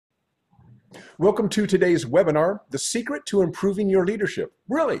Welcome to today's webinar, The Secret to Improving Your Leadership.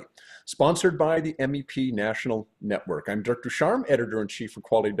 Really, sponsored by the MEP National Network. I'm Dirk Ducharme, Editor-in-Chief for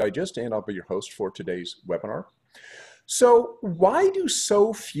Quality Digest, and I'll be your host for today's webinar. So why do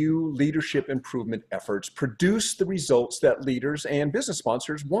so few leadership improvement efforts produce the results that leaders and business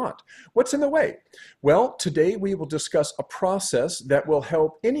sponsors want? What's in the way? Well, today we will discuss a process that will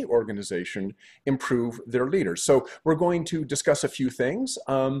help any organization improve their leaders. So we're going to discuss a few things,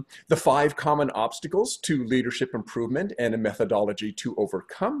 the 5 common obstacles to leadership improvement and a methodology to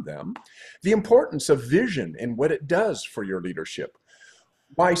overcome them, the importance of vision and what it does for your leadership,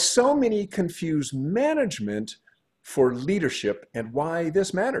 why so many confuse management for leadership and why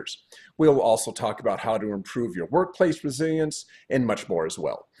this matters. We'll also talk about how to improve your workplace resilience and much more as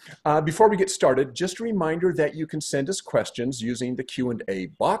well. Before we get started, just a reminder that you can send us questions using the Q&A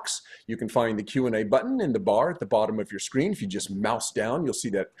box. You can find the Q&A button in the bar at the bottom of your screen. If you just mouse down, you'll see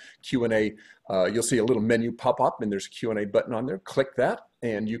that Q&A, you'll see a little menu pop up and there's a Q&A button on there. Click that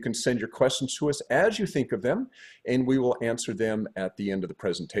and you can send your questions to us as you think of them, and we will answer them at the end of the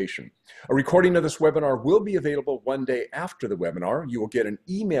presentation. A recording of this webinar will be available one day after the webinar. You will get an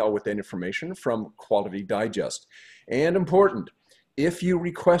email with that information from Quality Digest. And important, if you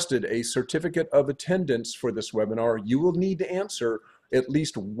requested a certificate of attendance for this webinar, you will need to answer at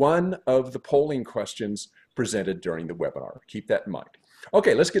least one of the polling questions presented during the webinar. Keep that in mind.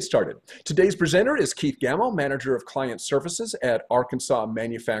 Okay, let's get started. Today's presenter is Keith Gammill, Manager of Client Services at Arkansas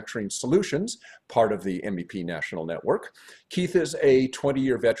Manufacturing Solutions, part of the MEP National Network. Keith is a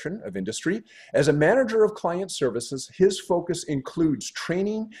 20-year veteran of industry. As a Manager of Client Services, his focus includes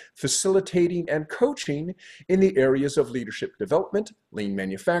training, facilitating, and coaching in the areas of leadership development, lean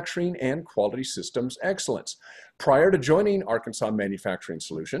manufacturing, and quality systems excellence. Prior to joining Arkansas Manufacturing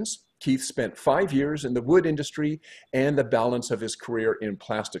Solutions, Keith spent 5 years in the wood industry and the balance of his career in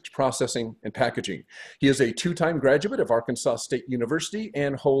plastics processing and packaging. He is a 2-time graduate of Arkansas State University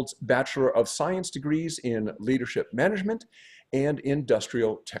and holds Bachelor of Science degrees in Leadership Management and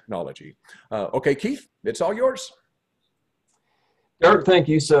Industrial Technology. Okay, Keith, it's all yours. Dirk, thank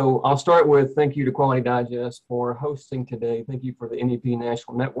you. So I'll start with thank you to Quality Digest for hosting today. Thank you for the MEP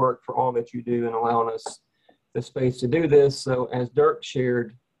National Network for all that you do and allowing us the space to do this. So as Dirk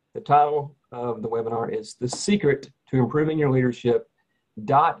shared, the title of the webinar is The Secret to Improving Your Leadership, ...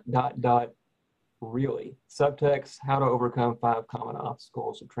 really. Subtext, how to overcome 5 common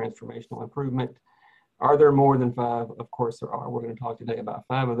obstacles of transformational improvement. Are there more than 5? Of course there are. We're going to talk today about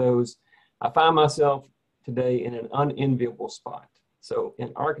 5 of those. I find myself today in an unenviable spot. So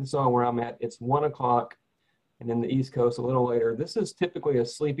in Arkansas where I'm at, it's 1 o'clock, and in the East Coast a little later. This is typically a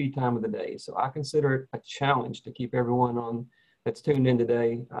sleepy time of the day. So I consider it a challenge to keep everyone on that's tuned in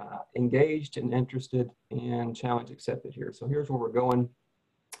today, engaged and interested, and challenge accepted here. So here's where we're going.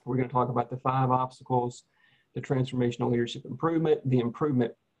 We're going to talk about the 5 obstacles to transformational leadership improvement, the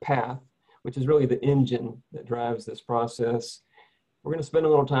improvement path, which is really the engine that drives this process. We're going to spend a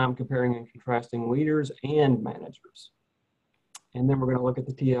little time comparing and contrasting leaders and managers. And then we're going to look at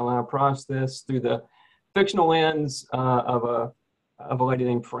the TLI process through the fictional lens of a lady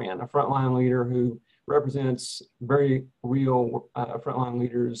named Fran, a frontline leader who represents very real frontline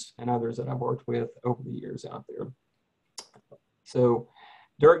leaders and others that I've worked with over the years out there. So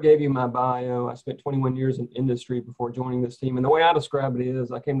Dirk gave you my bio. I spent 21 years in industry before joining this team. And the way I describe it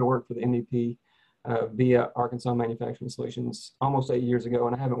is I came to work for the MEP via Arkansas Manufacturing Solutions almost 8 years ago.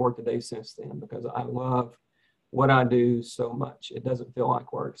 And I haven't worked a day since then because I love what I do so much. It doesn't feel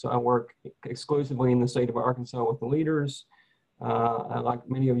like work. So I work exclusively in the state of Arkansas with the leaders. Like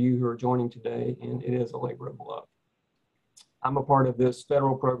many of you who are joining today, and it is a labor of love. I'm a part of this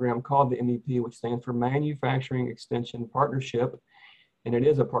federal program called the MEP, which stands for Manufacturing Extension Partnership, and it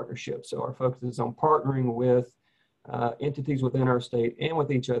is a partnership. So our focus is on partnering with entities within our state and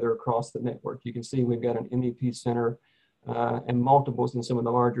with each other across the network. You can see we've got an MEP center and multiples in some of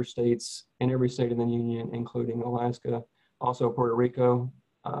the larger states in every state in the union, including Alaska, also Puerto Rico,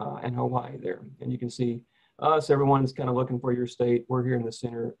 and Hawaii there. And you can see us, everyone's kind of looking for your state. We're here in the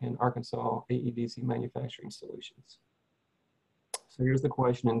center in Arkansas, AEDC Manufacturing Solutions. So here's the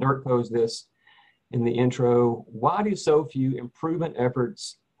question, and Dirk posed this in the intro. Why do so few improvement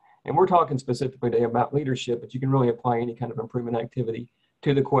efforts, and we're talking specifically today about leadership, but you can really apply any kind of improvement activity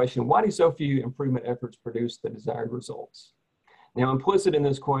to the question, why do so few improvement efforts produce the desired results? Now, implicit in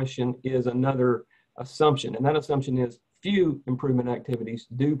this question is another assumption, and that assumption is few improvement activities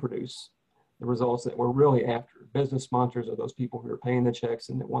do produce the results that we're really after. Business sponsors are those people who are paying the checks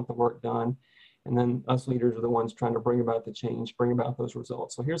and that want the work done. And then us leaders are the ones trying to bring about the change, bring about those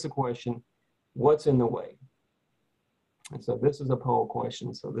results. So here's the question, what's in the way? And so this is a poll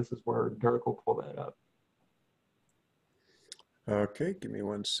question. So this is where Dirk will pull that up. Okay, give me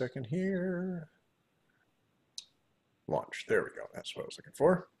 1 second here. Launch. There we go. That's what I was looking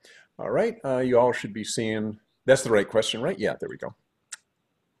for. All right. You all should be seeing, that's the right question, right? Yeah, there we go.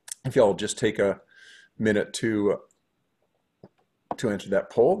 If y'all just take a minute to answer that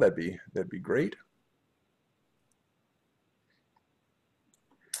poll, that'd be great.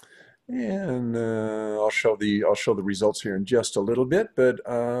 And I'll show the results here in just a little bit, but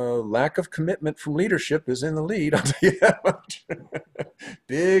lack of commitment from leadership is in the lead. I'll tell you that much.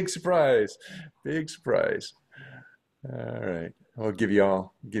 Big surprise, big surprise. All right, I'll give you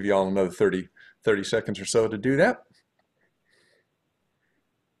all another 30 seconds or so to do that.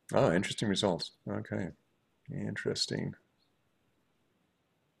 Oh, interesting results. Okay, interesting.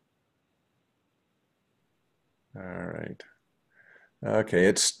 All right. Okay,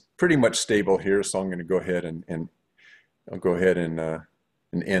 it's pretty much stable here, so I'm going to go ahead and I'll go ahead and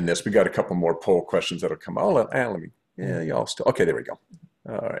end this. We got a couple more poll questions that'll come. Let me. Yeah, y'all still. Okay, there we go.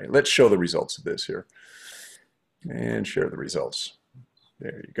 All right, let's show the results of this here and share the results.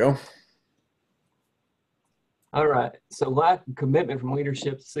 There you go. All right, so lack of commitment from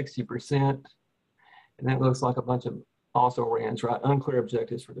leadership, 60%. And that looks like a bunch of also rans, right? Unclear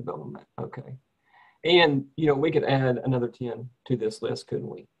objectives for development. Okay. And, you know, we could add another 10 to this list, couldn't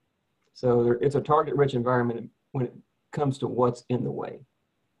we? So it's a target-rich environment when it comes to what's in the way.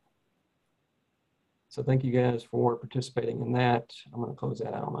 So thank you guys for participating in that. I'm going to close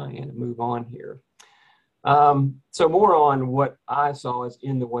that out on my end and move on here. So more on what I saw as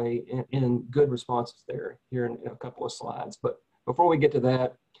in the way and good responses there here in a couple of slides. But before we get to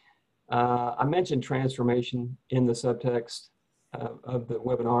that, I mentioned transformation in the subtext of the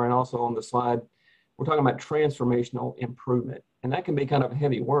webinar and also on the slide. We're talking about transformational improvement, and that can be kind of a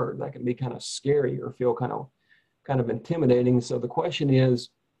heavy word. That can be kind of scary or feel kind of intimidating. So the question is,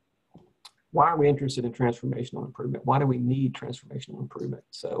 why are we interested in transformational improvement? Why do we need transformational improvement?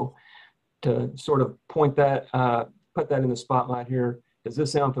 So to sort of point that, put that in the spotlight here, does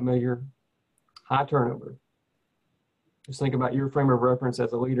this sound familiar? High turnover. Just think about your frame of reference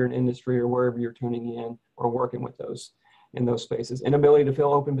as a leader in industry or wherever you're tuning in or working with those in those spaces. Inability to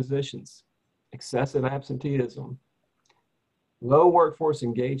fill open positions, excessive absenteeism, low workforce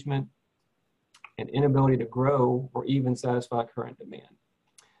engagement, and inability to grow or even satisfy current demand.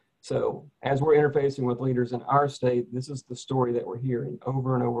 So as we're interfacing with leaders in our state, this is the story that we're hearing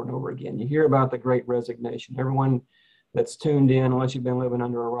over and over and over again. You hear about the Great Resignation. Everyone that's tuned in, unless you've been living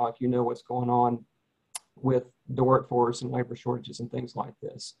under a rock, you know what's going on with the workforce and labor shortages and things like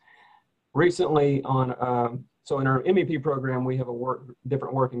this. Recently so in our MEP program, we have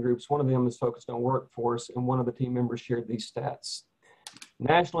different working groups. One of them is focused on workforce, and one of the team members shared these stats.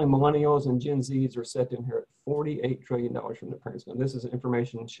 Nationally, millennials and Gen Zs are set to inherit $48 trillion from their parents. Now, this is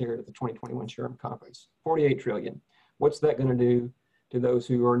information shared at the 2021 SHRM conference. $48 trillion. What's that going to do to those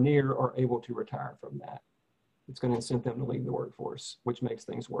who are near or able to retire from that? It's going to incent them to leave the workforce, which makes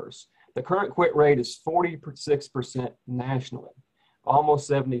things worse. The current quit rate is 46% nationally, almost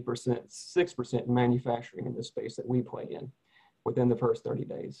 70%, 6% in manufacturing in this space that we play in within the first 30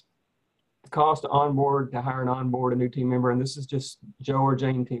 days. The cost to hire and onboard a new team member, and this is just Joe or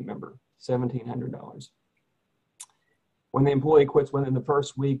Jane team member, $1,700. When the employee quits within the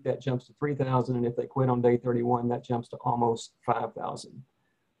first week, that jumps to $3,000, and if they quit on day 31, that jumps to almost $5,000.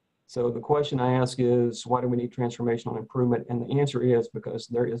 So the question I ask is, why do we need transformational improvement? And the answer is because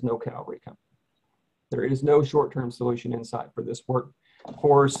there is no cavalry coming. There is no short-term solution in sight for this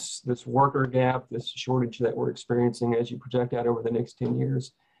workforce, this worker gap, this shortage that we're experiencing as you project out over the next 10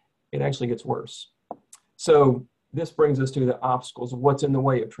 years. It actually gets worse. So this brings us to the obstacles of what's in the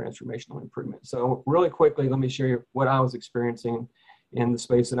way of transformational improvement. So really quickly, let me share what I was experiencing in the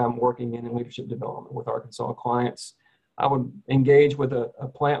space that I'm working in leadership development with Arkansas clients. I would engage with a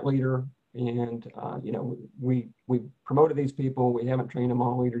plant leader and, you know, we promoted these people. We haven't trained them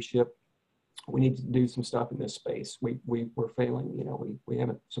on leadership. We need to do some stuff in this space. We're failing, you know, we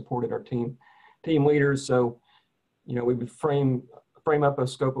haven't supported our team leaders. So, you know, we would frame up a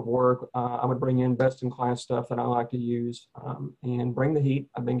scope of work. I would bring in best in class stuff that I like to use and bring the heat.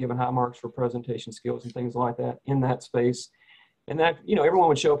 I've been given high marks for presentation skills and things like that in that space. And that, you know, everyone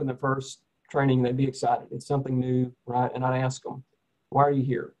would show up in the first training, they'd be excited. It's something new, right? And I'd ask them, why are you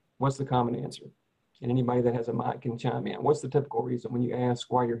here? What's the common answer? And anybody that has a mic can chime in. What's the typical reason when you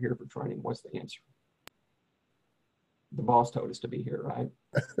ask why you're here for training? What's the answer? The boss told us to be here, right?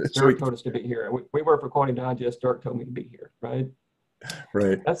 Dirk told us to be here. We work for Quality Digest. Dirk told me to be here, right?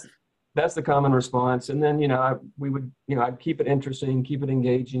 Right. That's the common response. And then, I'd keep it interesting, keep it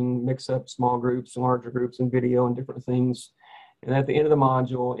engaging, mix up small groups and larger groups and video and different things. And at the end of the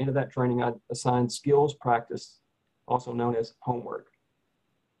module, end of that training, I'd assign skills practice, also known as homework.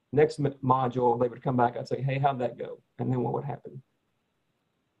 Next module, they would come back. I'd say, hey, how'd that go? And then what would happen?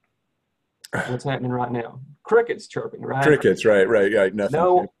 What's happening right now? Crickets chirping, right? Crickets, right,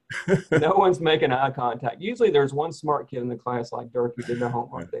 nothing. No one's making eye contact. Usually there's one smart kid in the class like Dirk who did their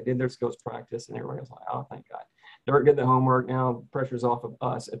homework. They did their skills practice and everybody was like, oh, thank God. Dirk did the homework. Now pressure's off of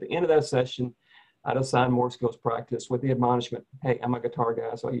us. At the end of that session, I'd assign more skills practice with the admonishment, hey, I'm a guitar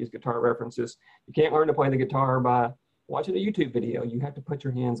guy, so I use guitar references. You can't learn to play the guitar by watching a YouTube video. You have to put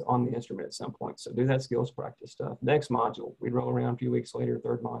your hands on the instrument at some point. So do that skills practice stuff. Next module, we'd roll around a few weeks later,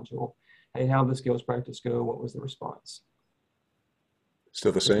 third module. Hey, how'd the skills practice go? What was the response?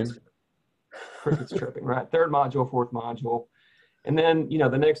 Still the same? Crickets chirping, right? Third module, fourth module. And then,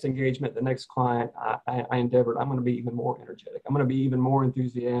 the next engagement, the next client, I endeavored, I'm going to be even more energetic. I'm going to be even more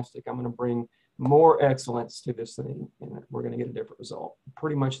enthusiastic. I'm going to bring more excellence to this thing, and we're going to get a different result.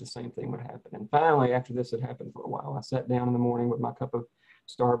 Pretty much the same thing would happen. And finally, after this had happened for a while, I sat down in the morning with my cup of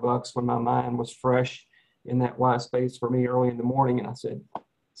Starbucks when my mind was fresh in that white space for me early in the morning, and I said,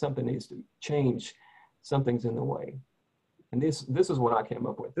 something needs to change. Something's in the way. And this is what I came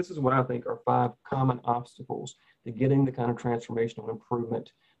up with. This is what I think are 5 common obstacles to getting the kind of transformational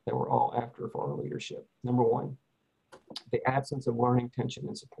improvement that we're all after for our leadership. Number 1, the absence of learning, tension,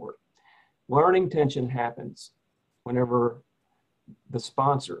 and support. Learning tension happens whenever the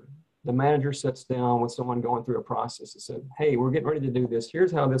sponsor, the manager, sits down with someone going through a process and said, hey, we're getting ready to do this.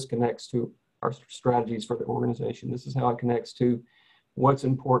 Here's how this connects to our strategies for the organization. This is how it connects to what's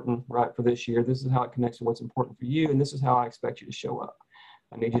important, right, for this year. This is how it connects to what's important for you. And this is how I expect you to show up.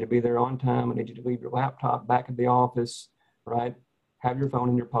 I need you to be there on time. I need you to leave your laptop back at the office, right? Have your phone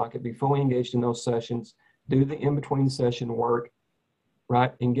in your pocket. Be fully engaged in those sessions. Do the in-between session work,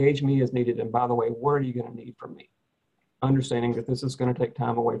 right? Engage me as needed. And by the way, what are you going to need from me? Understanding that this is going to take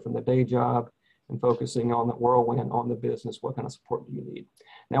time away from the day job and focusing on the whirlwind, on the business. What kind of support do you need?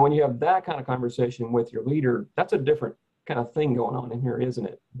 Now, when you have that kind of conversation with your leader, that's a different kind of thing going on in here, isn't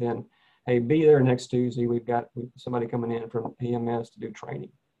it? Then, hey, be there next Tuesday. We've got somebody coming in from EMS to do training.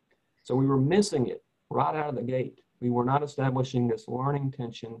 So we were missing it right out of the gate. We were not establishing this learning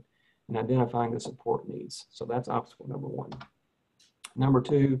tension and identifying the support needs. So that's obstacle number 1. Number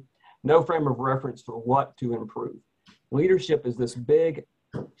 2, no frame of reference for what to improve. Leadership is this big,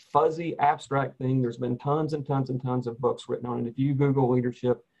 fuzzy, abstract thing. There's been tons and tons and tons of books written on it. If you Google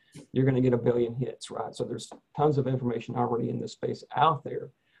leadership, you're going to get a billion hits, right? So there's tons of information already in this space out there.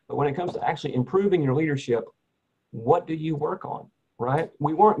 But when it comes to actually improving your leadership, what do you work on, right?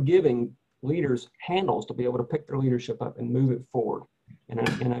 We weren't giving leaders handles to be able to pick their leadership up and move it forward in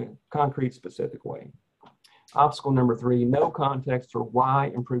a concrete, specific way. Obstacle number 3, no context for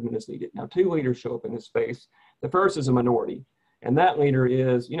why improvement is needed. Now, 2 leaders show up in this space. The first is a minority. And that leader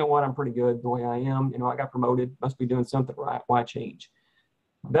is, you know what, I'm pretty good the way I am. I got promoted, must be doing something right. Why change?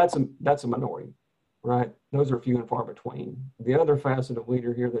 That's a minority, right? Those are few and far between. The other facet of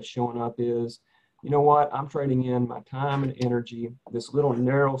leader here that's showing up is, you know what, I'm trading in my time and energy, this little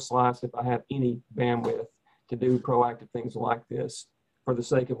narrow slice, if I have any bandwidth, to do proactive things like this for the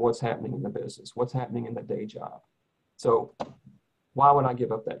sake of what's happening in the business, what's happening in the day job. So why would I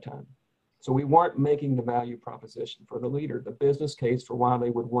give up that time? So we weren't making the value proposition for the leader, the business case for why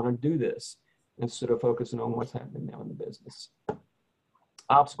they would want to do this instead of focusing on what's happening now in the business.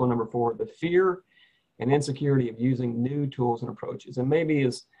 Obstacle number 4, the fear and insecurity of using new tools and approaches. And maybe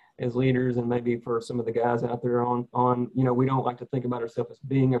as leaders, and maybe for some of the guys out there we don't like to think about ourselves as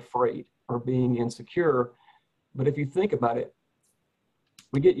being afraid or being insecure. But if you think about it,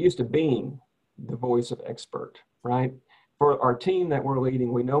 we get used to being the voice of expert, right? For our team that we're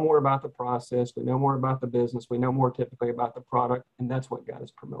leading, we know more about the process, we know more about the business, we know more typically about the product, and that's what got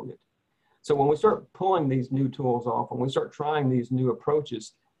us promoted. So when we start pulling these new tools off, when we start trying these new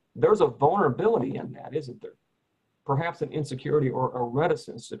approaches, there's a vulnerability in that, isn't there? Perhaps an insecurity or a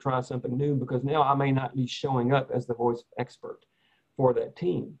reticence to try something new because now I may not be showing up as the voice expert for that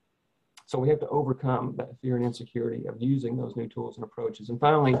team. So we have to overcome that fear and insecurity of using those new tools and approaches. And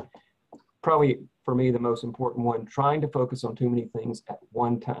finally, probably for me, the most important one, trying to focus on too many things at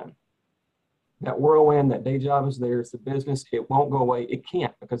one time. That whirlwind, that day job is there, it's the business, it won't go away. It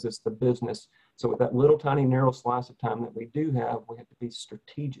can't because it's the business. So with that little tiny narrow slice of time that we do have, we have to be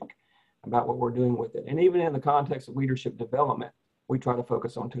strategic about what we're doing with it. And even in the context of leadership development, we try to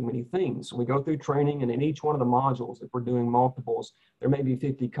focus on too many things. We go through training, and in each one of the modules, if we're doing multiples, there may be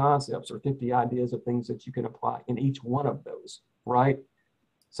 50 concepts or 50 ideas of things that you can apply in each one of those, right?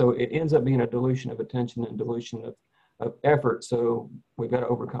 So it ends up being a dilution of attention and dilution of effort. So we've got to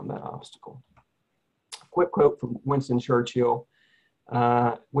overcome that obstacle. Quick quote from Winston Churchill,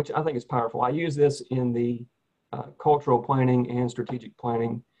 which I think is powerful. I use this in the cultural planning and strategic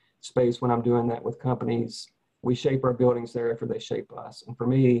planning space when I'm doing that with companies. We shape our buildings there after they shape us. And for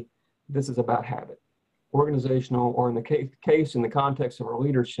me, this is about habit. Organizational, or in the case, in the context of our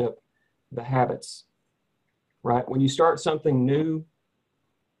leadership, the habits, right? When you start something new,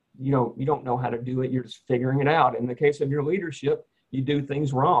 you don't know how to do it. You're just figuring it out. In the case of your leadership, you do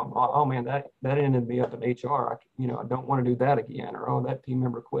things wrong. Oh man, that ended me up in HR. I don't want to do that again. Or, oh, that team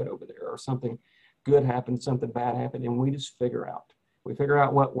member quit over there, or something good happened, something bad happened. And we just figure out. We figure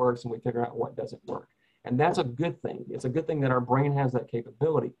out what works and we figure out what doesn't work. And that's a good thing. It's a good thing that our brain has that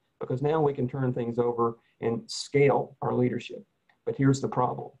capability, because now we can turn things over and scale our leadership. But here's the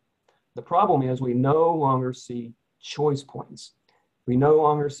problem. The problem is we no longer see choice points. We no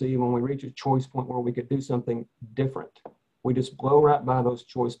longer see when we reach a choice point where we could do something different. We just blow right by those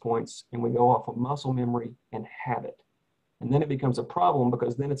choice points and we go off of muscle memory and habit. And then it becomes a problem,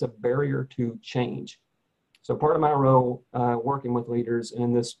 because then it's a barrier to change. So part of my role working with leaders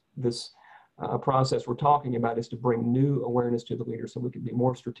in this process we're talking about is to bring new awareness to the leader so we can be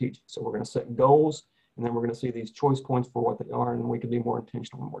more strategic. So we're going to set goals, and then we're going to see these choice points for what they are, and we can be more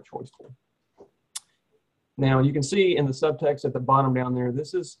intentional and more choiceful. Now, you can see in the subtext at the bottom down there,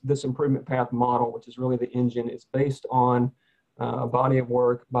 this improvement path model, which is really the engine. It's based on a body of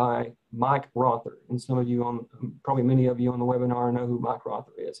work by Mike Rother. And some of you probably many of you on the webinar know who Mike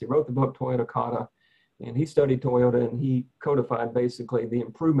Rother is. He wrote the book Toyota Kata, and he studied Toyota, and he codified basically the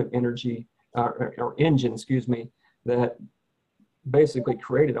improvement engine, that basically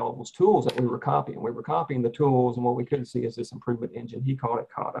created all those tools that we were copying. We were copying the tools, and what we couldn't see is this improvement engine. He called it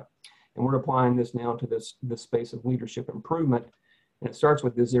Kata. And we're applying this now to this space of leadership improvement. And it starts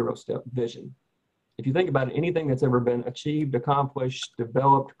with the 0-step vision. If you think about it, anything that's ever been achieved, accomplished,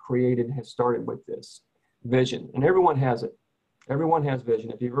 developed, created has started with this vision. And everyone has it. Everyone has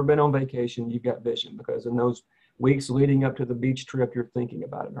vision. If you've ever been on vacation, you've got vision, because in those weeks leading up to the beach trip, you're thinking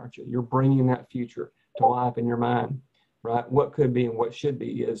about it, aren't you? You're bringing that future to life in your mind, right? What could be and what should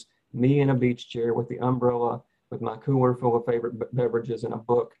be is me in a beach chair with the umbrella, with my cooler full of favorite beverages and a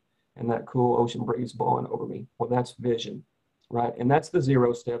book, and that cool ocean breeze blowing over me. Well, that's vision, right? And that's the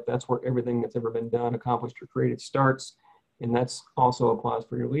 0 step. That's where everything that's ever been done, accomplished, or created starts. And that's also applies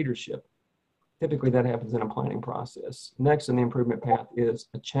for your leadership. Typically, that happens in a planning process. Next in the improvement path is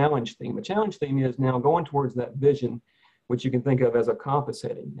a challenge theme. A challenge theme is now going towards that vision, which you can think of as a compass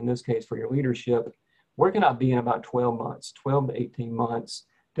heading. In this case, for your leadership, where can I be in about 12 months, 12 to 18 months?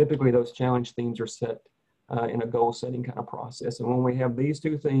 Typically, those challenge themes are set in a goal setting kind of process. And when we have these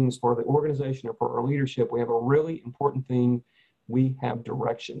two things for the organization or for our leadership, we have a really important thing. We have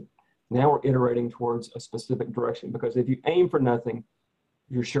direction. Now we're iterating towards a specific direction, because if you aim for nothing,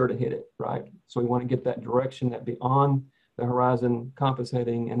 you're sure to hit it, right? So we want to get that direction, that beyond the horizon compass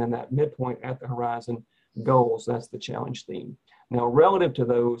heading, and then that midpoint at the horizon goals. That's the challenge theme. Now, relative to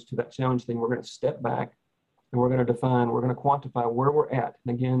that challenge theme, we're going to step back and we're going to define, we're going to quantify where we're at.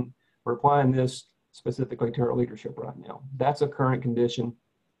 And again, we're applying this specifically to our leadership right now. That's a current condition.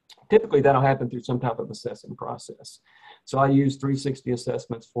 Typically, that'll happen through some type of assessing process. So I use 360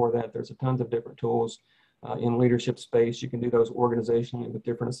 assessments for that. There's tons of different tools in leadership space. You can do those organizationally with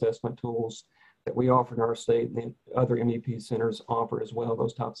different assessment tools that we offer in our state, and the other MEP centers offer as well,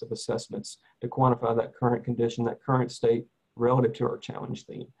 those types of assessments to quantify that current condition, that current state relative to our challenge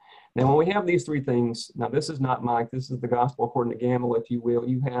theme. Now, when we have these three things, now this is not Mike, this is the gospel according to Gammill, if you will.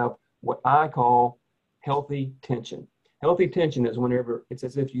 You have what I call healthy tension. Healthy tension is whenever it's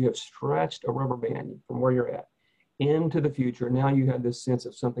as if you have stretched a rubber band from where you're at into the future. Now you have this sense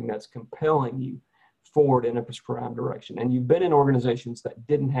of something that's compelling you forward in a prescribed direction. And you've been in organizations that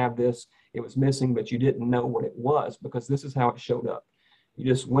didn't have this, it was missing, but you didn't know what it was, because this is how it showed up. You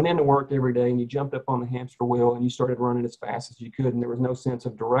just went into work every day and you jumped up on the hamster wheel and you started running as fast as you could, and there was no sense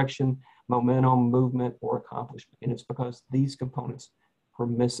of direction, momentum, movement, or accomplishment. And it's because these components were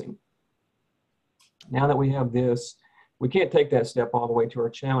missing. Now that we have this, we can't take that step all the way to our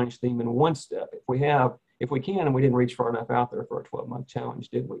challenge theme in one step. If we can, and we didn't reach far enough out there for a 12-month challenge,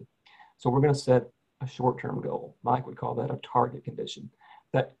 did we? So we're going to set a short-term goal. Mike would call that a target condition.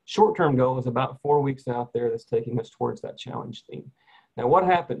 That short-term goal is about 4 weeks out there that's taking us towards that challenge theme. Now, what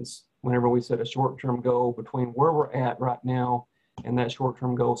happens whenever we set a short-term goal between where we're at right now and that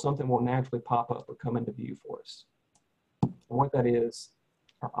short-term goal? Something will naturally pop up or come into view for us. And what that is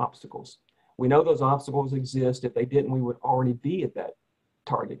are obstacles. We know those obstacles exist. If they didn't, we would already be at that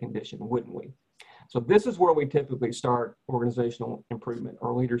target condition, wouldn't we? So this is where we typically start organizational improvement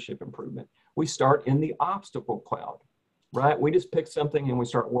or leadership improvement. We start in the obstacle cloud, right? We just pick something and we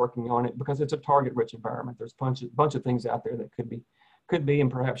start working on it because it's a target-rich environment. There's a bunch of things out there that could be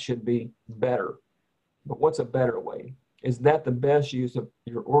and perhaps should be better. But what's a better way? Is that the best use of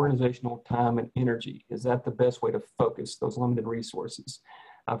your organizational time and energy? Is that the best way to focus those limited resources?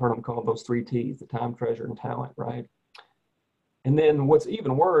 I've heard them called those 3 T's, the time, treasure, and talent, right? And then what's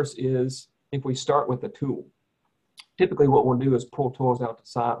even worse is if we start with a tool. Typically what we'll do is pull tools out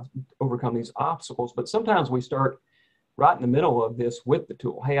to overcome these obstacles, but sometimes we start right in the middle of this with the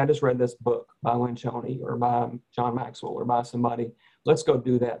tool. Hey, I just read this book by Lynn Choney or by John Maxwell or by somebody. Let's go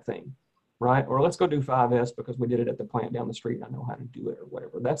do that thing, right? Or let's go do 5S because we did it at the plant down the street and I know how to do it or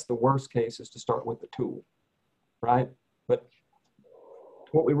whatever. That's the worst case, is to start with the tool, right? But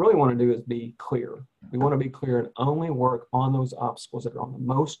what we really want to do is be clear. We want to be clear and only work on those obstacles that are on the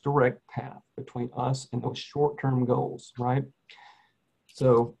most direct path between us and those short-term goals, right?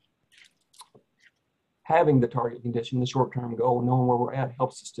 So having the target condition, the short-term goal, knowing where we're at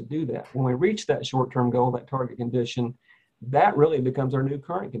helps us to do that. When we reach that short-term goal, that target condition, that really becomes our new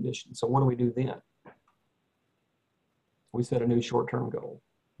current condition. So what do we do then? We set a new short-term goal.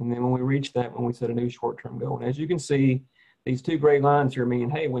 And then when we reach that, when we set a new short-term goal, and as you can see, these 2 gray lines here mean,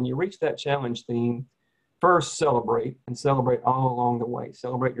 hey, when you reach that challenge theme, first celebrate, and celebrate all along the way.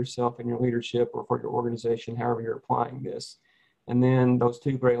 Celebrate yourself and your leadership or for your organization, however you're applying this. And then those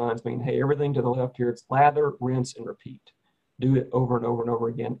 2 gray lines mean, hey, everything to the left here, it's lather, rinse, and repeat. Do it over and over and over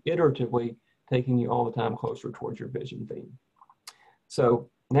again, iteratively, taking you all the time closer towards your vision theme. So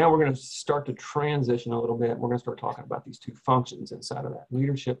now we're going to start to transition a little bit. We're going to start talking about these 2 functions inside of that,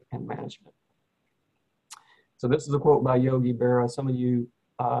 leadership and management. So this is a quote by Yogi Berra. Some of you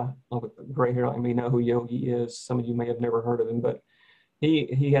with gray hair like me know who Yogi is. Some of you may have never heard of him, but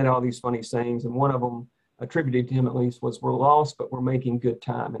he had all these funny sayings, and one of them, attributed to him at least, was, we're lost, but we're making good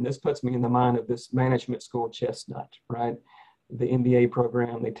time. And this puts me in the mind of this management school chestnut, right? The MBA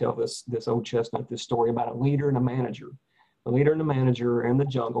program, they tell this old chestnut, this story about a leader and a manager. The leader and the manager are in the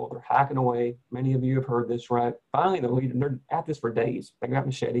jungle, they're hacking away. Many of you have heard this, right? Finally, the leader, they're at this for days. They got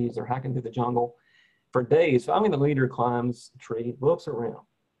machetes, they're hacking through the jungle for days. Finally, the leader climbs the tree, looks around,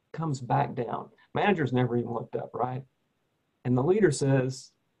 comes back down. Manager's never even looked up, right? And the leader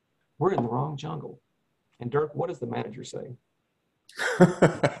says, we're in the wrong jungle. And Dirk, what does the manager say?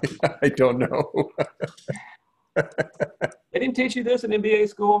 I don't know. They didn't teach you this in MBA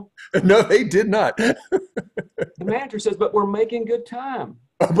school? No, they did not. The manager says, but we're making good time.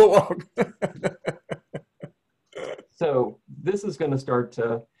 So this is going to start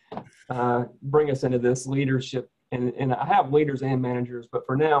to bring us into this leadership. And I have leaders and managers, but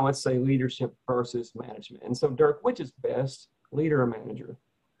for now, let's say leadership versus management. And so, Dirk, which is best, leader or manager?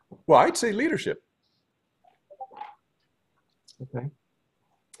 Well, I'd say leadership. Okay.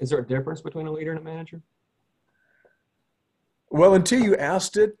 Is there a difference between a leader and a manager? Well, until you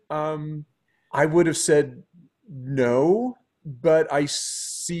asked it, I would have said no, but I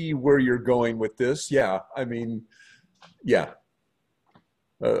see where you're going with this. Yeah, I mean, yeah.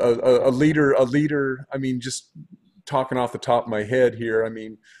 A leader, I mean, just talking off the top of my head here, I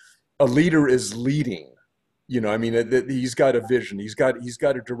mean, a leader is leading, you know, I mean, he's got a vision, he's got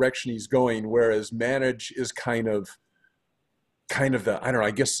a direction he's going, whereas manage is kind of the, I don't know,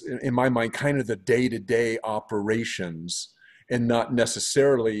 I guess in my mind, kind of the day-to-day operations and not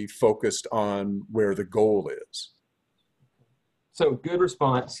necessarily focused on where the goal is. So good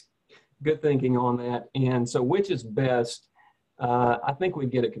response, good thinking on that. And so which is best? I think we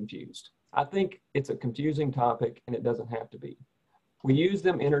get it confused. I think it's a confusing topic and it doesn't have to be. We use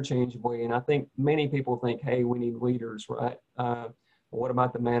them interchangeably, and I think many people think, hey, we need leaders, right? What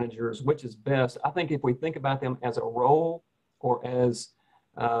about the managers? Which is best? I think if we think about them as a role or as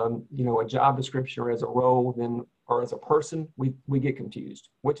you know, a job description, or as a role, then, or as a person, we get confused.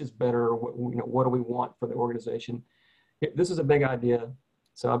 Which is better? What do we want for the organization? This is a big idea.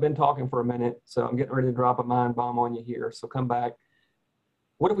 So I've been talking for a minute, so I'm getting ready to drop a mind bomb on you here. So come back.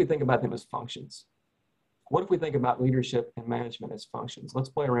 What if we think about them as functions? What if we think about leadership and management as functions? Let's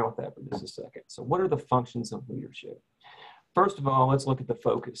play around with that for just a second. So what are the functions of leadership? First of all, let's look at the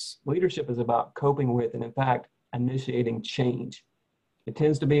focus. Leadership is about coping with, and in fact, initiating change. It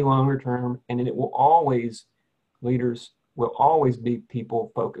tends to be longer term, and it will always, leaders will always be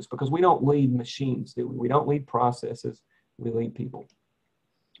people focused, because we don't lead machines, do we? We don't lead processes, we lead people.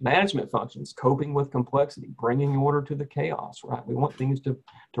 Management functions, coping with complexity, bringing order to the chaos, right? We want things to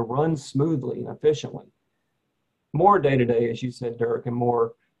run smoothly and efficiently. More day-to-day, as you said, Dirk, and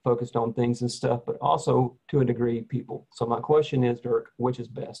more focused on things and stuff, but also to a degree, people. So my question is, Dirk, which is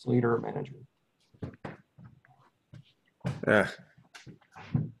best, leader or manager? Uh,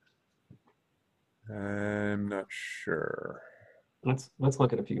 I'm not sure. Let's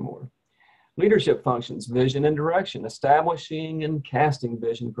look at a few more. Leadership functions, vision and direction, establishing and casting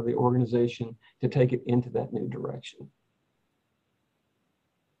vision for the organization to take it into that new direction.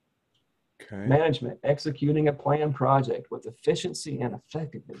 Okay. Management, executing a planned project with efficiency and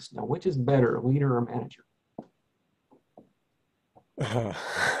effectiveness. Now, which is better, leader or manager?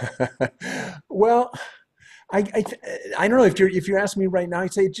 Well, I don't know if you're asking me right now,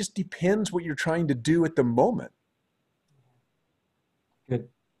 I'd say it just depends what you're trying to do at the moment. Good.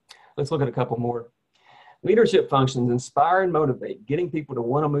 Let's look at a couple more. Leadership functions, inspire and motivate, getting people to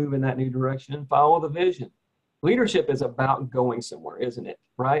want to move in that new direction and follow the vision. Leadership is about going somewhere, isn't it?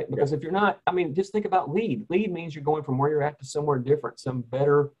 Right? Because if you're not, I mean, just think about lead. Lead means you're going from where you're at to somewhere different, some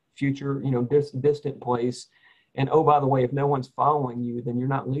better future, distant place. And oh, by the way, if no one's following you, then you're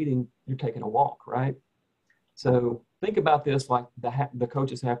not leading, you're taking a walk, right? So think about this like the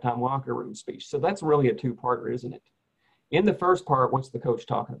coach's halftime locker room speech. So that's really a two-parter, isn't it? In the first part, what's the coach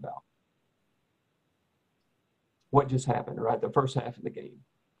talking about? What just happened, right? The first half of the game.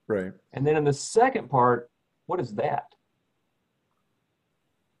 Right. And then in the second part, what is that?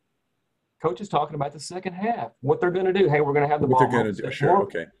 Coach is talking about the second half, what they're going to do. Hey, we're going to have the ball. What they're going to do. Sure.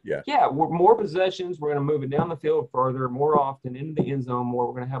 Okay. Yeah. Yeah. More possessions. We're going to move it down the field further, more often into the end zone more.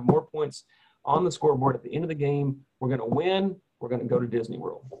 We're going to have more points on the scoreboard at the end of the game. We're going to win. We're going to go to Disney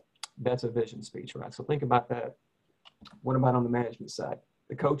World. That's a vision speech, right? So think about that. What about on the management side?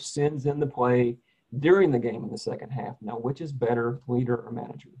 The coach sends in the play during the game in the second half. Now, which is better, leader or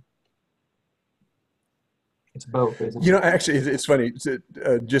manager? It's both, isn't it? Actually, it's funny.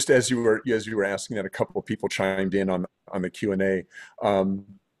 Just as you were asking that, a couple of people chimed in on the Q&A.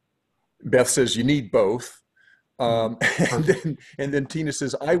 Beth says you need both, and then Tina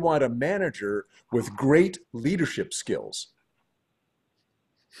says I want a manager with great leadership skills.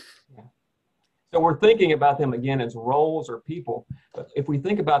 Yeah. So we're thinking about them again as roles or people, but if we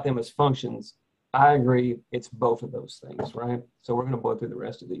think about them as functions, I agree it's both of those things, right? So we're going to blow through the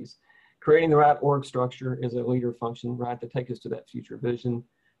rest of these. Creating the right org structure is a leader function, right, to take us to that future vision.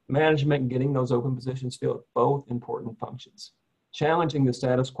 Management, getting those open positions filled, both important functions. Challenging the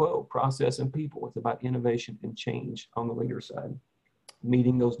status quo, process and people. It's about innovation and change on the leader side.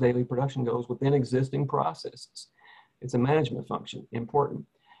 Meeting those daily production goals within existing processes. It's a management function, important.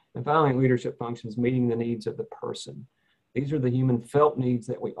 And finally, leadership functions, meeting the needs of the person. These are the human felt needs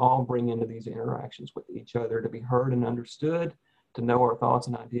that we all bring into these interactions with each other to be heard and understood, to know our thoughts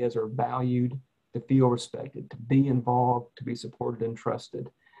and ideas are valued, to feel respected, to be involved, to be supported and trusted,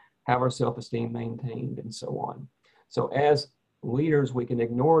 have our self-esteem maintained, and so on. So as leaders, we can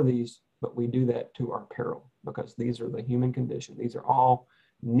ignore these, but we do that to our peril because these are the human condition. These are all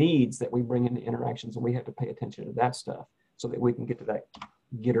needs that we bring into interactions, and we have to pay attention to that stuff so that we can get to that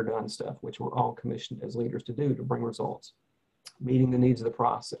get her done stuff, which we're all commissioned as leaders to do to bring results. Meeting the needs of the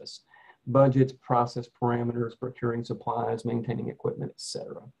process. Budgets, process parameters, procuring supplies, maintaining equipment,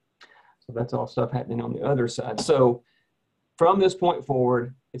 etc. So that's all stuff happening on the other side. So from this point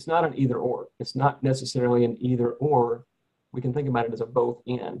forward, it's not an either or. It's not necessarily an either or. We can think about it as a both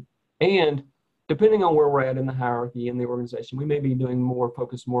and. And depending on where we're at in the hierarchy in the organization, we may be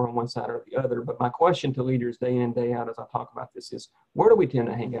focused more on one side or the other. But my question to leaders day in and day out as I talk about this is, where do we tend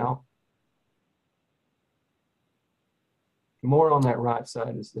to hang out? More on that right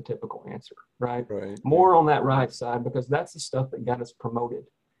side is the typical answer, right? More on that right side because that's the stuff that got us promoted,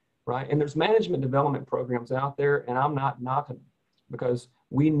 right? And there's management development programs out there, and I'm not knocking them because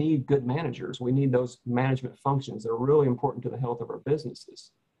we need good managers. We need those management functions that are really important to the health of our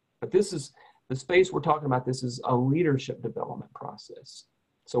businesses. But this is the space we're talking about. This is a leadership development process.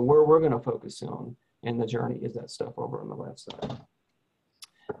 So where we're going to focus on in the journey is that stuff over on the left side.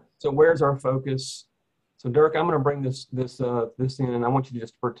 So where's our focus? So Dirk, I'm going to bring this in, and I want you to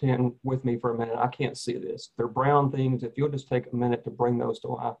just pretend with me for a minute. I can't see this. They're brown things. If you'll just take a minute to bring those to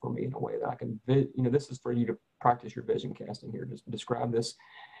life for me in a way that I can, this is for you to practice your vision casting here. Just describe this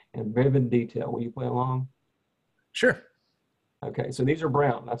in vivid detail. Will you play along? Sure. Okay, so these are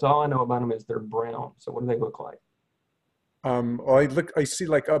brown. That's all I know about them is they're brown. So what do they look like? I see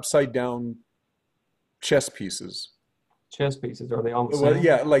like upside down chess pieces. Chess pieces. Are they all the same? Well,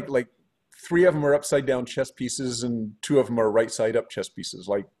 yeah, like 3 of them are upside down chess pieces and 2 of them are right side up chess pieces.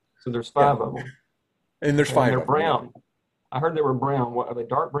 So there's 5 of them. And there's 5 they're of them. Brown. Yeah. I heard they were brown. What are they?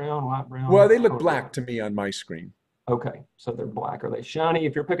 Dark brown, light brown? Well, they look black to me on my screen. Okay, so they're black. Are they shiny?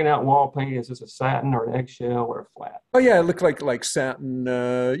 If you're picking out wall paint, is this a satin or an eggshell or a flat? Oh yeah, it looked like satin.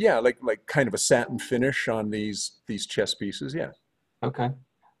 Like kind of a satin finish on these chess pieces. Yeah. Okay.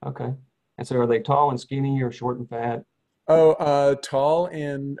 And so are they tall and skinny or short and fat? Oh, tall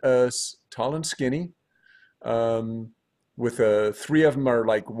and skinny. With three of them are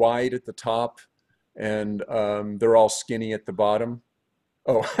like wide at the top, and they're all skinny at the bottom.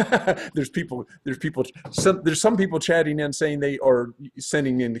 Oh, there's some people chatting in saying they or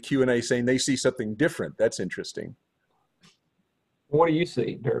sending in the Q&A saying they see something different. That's interesting. What do you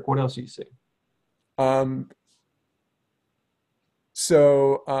see, Dirk? What else do you see? Um,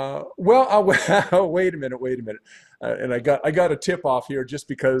 well, wait a minute, and I got a tip off here just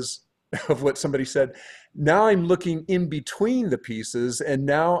because of what somebody said. Now I'm looking in between the pieces, and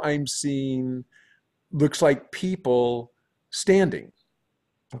now I'm seeing looks like people standing.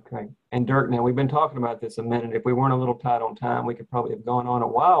 Okay. And Dirk, now we've been talking about this a minute. If we weren't a little tight on time, we could probably have gone on a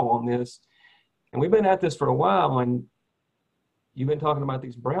while on this. And we've been at this for a while, and you've been talking about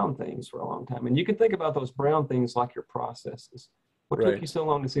these brown things for a long time. And you can think about those brown things like your processes. What took you so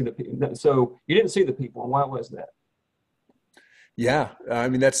long to see the people? So you didn't see the people, and why was that? Yeah, I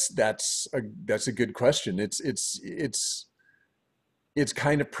mean that's a good question. It's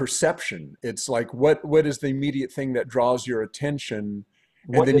kind of perception. It's like what is the immediate thing that draws your attention,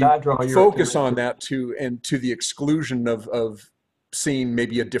 and What then did you I draw your focus attention on to? that to the exclusion of seeing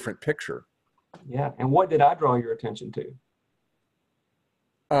maybe a different picture. Yeah. And what did I draw your attention to?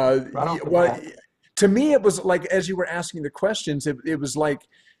 Right off the Well, bat. to me, it was like as you were asking the questions, it was like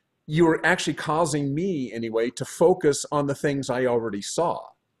you were actually causing me anyway to focus on the things I already saw.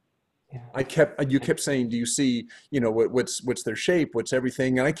 Yeah. You kept saying, do you see, what's their shape, what's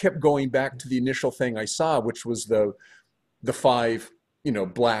everything? And I kept going back to the initial thing I saw, which was the five,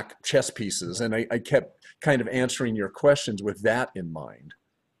 black chess pieces. And I kept kind of answering your questions with that in mind.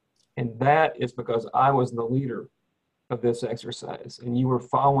 And that is because I was the leader of this exercise and you were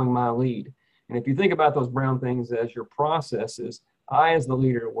following my lead. And if you think about those brown things as your processes, I, as the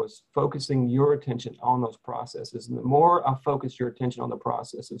leader, was focusing your attention on those processes. And the more I focused your attention on the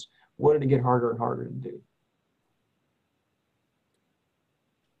processes, what did it get harder and harder to do?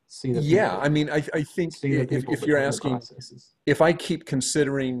 See the Yeah, people. I mean, I think See the people if you're between the asking, processes. if I keep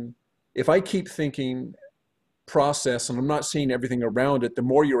considering, if I keep thinking process and I'm not seeing everything around it, the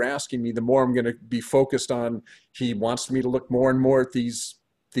more you're asking me, the more I'm going to be focused on, he wants me to look more and more at these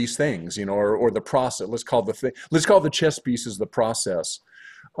things, or the process. Let's call the chess pieces the process.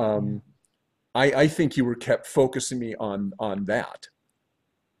 I think you were kept focusing me on that.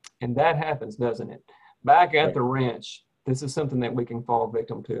 And that happens, doesn't it? Back at Right. the ranch, this is something that we can fall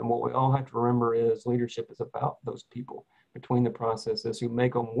victim to. And what we all have to remember is leadership is about those people between the processes who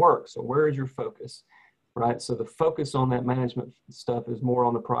make them work. So where is your focus, right? So the focus on that management stuff is more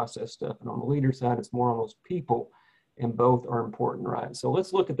on the process stuff. And on the leader side, it's more on those people. And both are important, right? So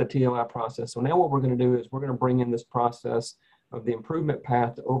let's look at the TLI process. So now what we're going to do is we're going to bring in this process of the improvement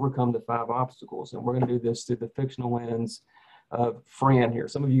path to overcome the 5 obstacles. And we're going to do this through the fictional lens of Fran here.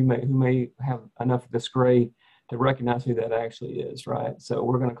 Some of you who may have enough of this gray to recognize who that actually is, right? So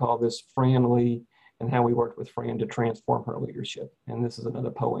we're going to call this Fran Lee and how we worked with Fran to transform her leadership. And this is another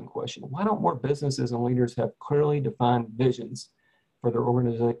polling question. Why don't more businesses and leaders have clearly defined visions for their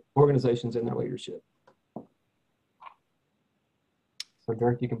organizations and their leadership? So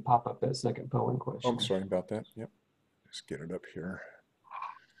Dirk, you can pop up that second polling question. Oh, I'm sorry about that. Yep. Just get it up here.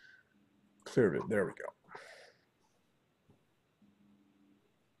 Cleared it. There we go.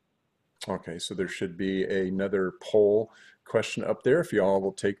 Okay, so there should be another poll question up there if you all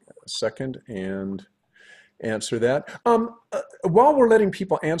will take a second and answer that. While we're letting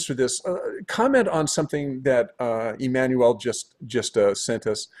people answer this, comment on something that Emmanuel just sent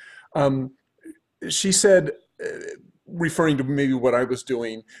us. She said, referring to maybe what I was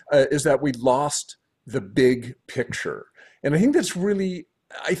doing, is that we lost the big picture. And I think that's really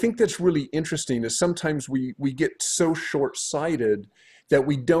interesting, is sometimes we get so short-sighted that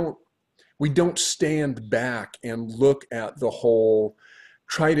we don't stand back and look at the whole,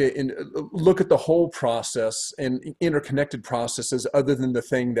 look at the whole process and interconnected processes other than the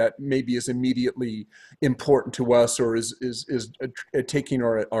thing that maybe is immediately important to us or is taking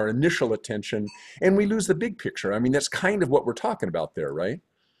our initial attention, and we lose the big picture. I mean, that's kind of what we're talking about there, right?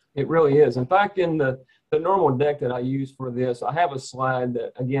 It really is. In fact, in the normal deck that I use for this, I have a slide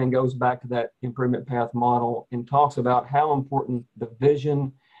that, again, goes back to that improvement path model and talks about how important the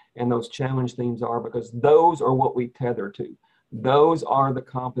vision and those challenge themes are, because those are what we tether to. Those are the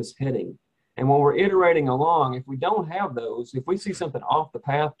compass heading. And when we're iterating along, if we don't have those, if we see something off the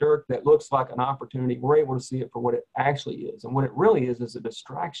path, Dirk, that looks like an opportunity, we're able to see it for what it actually is. And what it really is a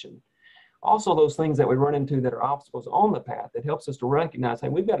distraction. Also, those things that we run into that are obstacles on the path, it helps us to recognize, hey,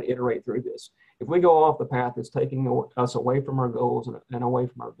 we've got to iterate through this. If we go off the path, it's taking us away from our goals and away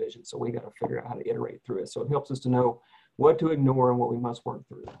from our vision. So we got to figure out how to iterate through it. So it helps us to know what to ignore and what we must work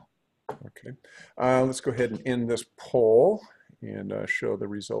through. Okay, let's go ahead and end this poll and show the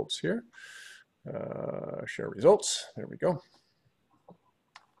results here. Share results. There we go.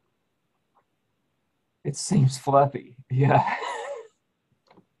 It seems fluffy. Yeah.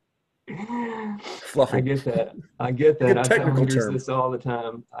 Fluffy. I get that. I get that. I tell leaders term. this all the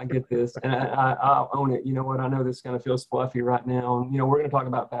time. I get this, and I'll own it. You know what? I know this kind of feels fluffy right now. And, you know, we're going to talk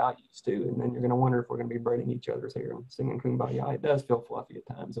about values too, and then you're going to wonder if we're going to be braiding each other's hair and singing Kumbaya. It does feel fluffy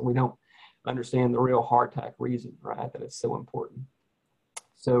at times, and we don't understand the real hardtack reason, right? That it's so important.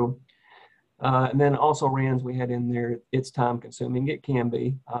 So, and then also RANds we had in there. It's time consuming. It can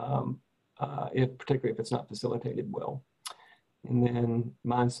be, particularly if it's not facilitated well. And then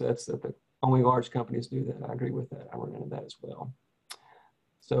mindsets that the only large companies do that. I agree with that. I run into that as well.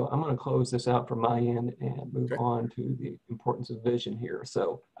 So I'm going to close this out from my end and move on to the importance of vision here.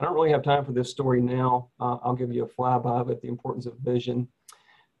 So I don't really have time for this story now. I'll give you a flyby of it, the importance of vision.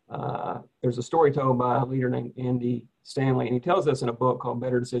 There's a story told by a leader named Andy Stanley, and he tells us in a book called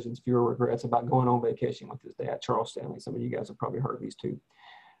Better Decisions, Fewer Regrets about going on vacation with his dad, Charles Stanley. Some of you guys have probably heard of these two.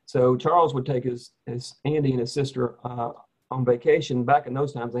 So Charles would take his Andy and his sister on vacation. Back in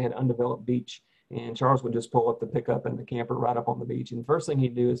those times, they had undeveloped beach, and Charles would just pull up the pickup and the camper right up on the beach. And the first thing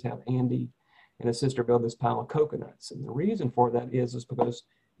he'd do is have Andy and his sister build this pile of coconuts. And the reason for that is because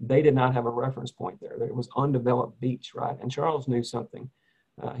they did not have a reference point there. There was undeveloped beach, right? And Charles knew something.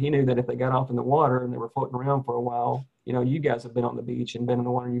 He knew that if they got off in the water and they were floating around for a while, you know, you guys have been on the beach and been in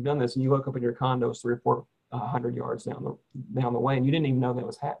the water, and you've done this, and you look up at your condos 300 or 400 yards down the way, and you didn't even know that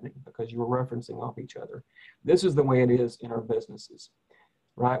was happening because you were referencing off each other. This is the way it is in our businesses,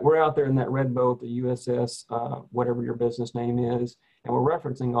 right? We're out there in that red boat, the USS, whatever your business name is, and we're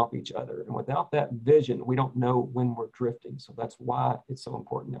referencing off each other. And without that vision, we don't know when we're drifting. So that's why it's so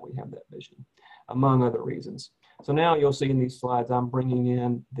important that we have that vision, among other reasons. So now you'll see in these slides, I'm bringing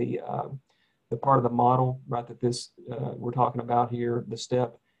in the part of the model, right, that this we're talking about here, the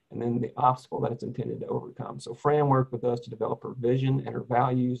step, and then the obstacle that it's intended to overcome. So Fran worked with us to develop her vision and her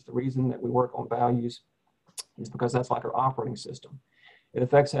values. The reason that we work on values is because that's like our operating system. It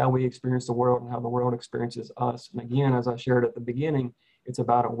affects how we experience the world and how the world experiences us. And again, as I shared at the beginning, it's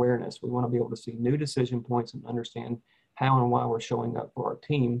about awareness. We want to be able to see new decision points and understand how and why we're showing up for our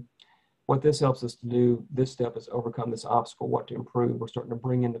team. What this helps us to do, this step, is overcome this obstacle, what to improve. We're starting to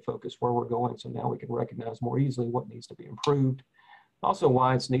bring into focus where we're going, so now we can recognize more easily what needs to be improved. Also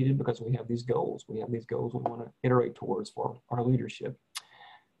why it's needed, because we have these goals. We have these goals we want to iterate towards for our leadership.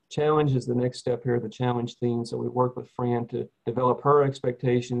 Challenge is the next step here, the challenge theme. So we work with Fran to develop her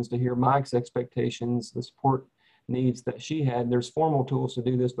expectations, to hear Mike's expectations, the support needs that she had. There's formal tools to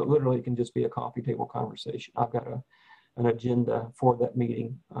do this, but literally it can just be a coffee table conversation. I've got an agenda for that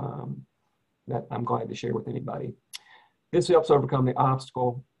meeting that I'm glad to share with anybody. This helps overcome the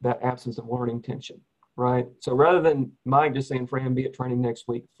obstacle, that absence of learning tension, right? So rather than Mike just saying, Fran, be at training next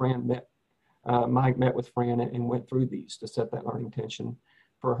week, Mike met with Fran and went through these to set that learning tension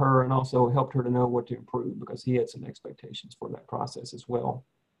for her, and also helped her to know what to improve because he had some expectations for that process as well.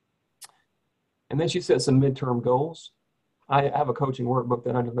 And then she set some midterm goals. I have a coaching workbook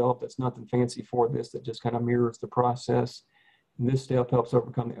that I developed that's nothing fancy for this, that just kind of mirrors the process. And this step helps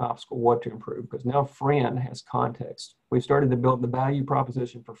overcome the obstacle, what to improve, because now Fran has context. We started to build the value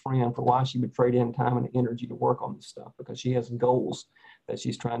proposition for Fran for why she would trade in time and energy to work on this stuff, because she has goals that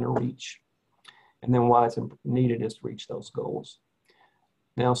she's trying to reach. And then why it's needed is to reach those goals.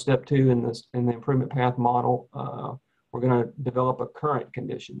 Now, step 2 in the improvement path model, we're going to develop a current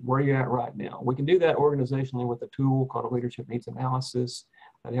condition. Where are you at right now? We can do that organizationally with a tool called a leadership needs analysis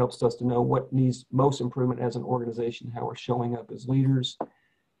that helps us to know what needs most improvement as an organization, how we're showing up as leaders.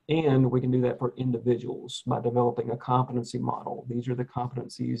 And we can do that for individuals by developing a competency model. These are the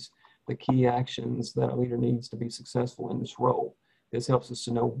competencies, the key actions that a leader needs to be successful in this role. This helps us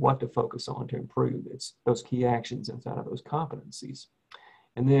to know what to focus on to improve. It's those key actions inside of those competencies.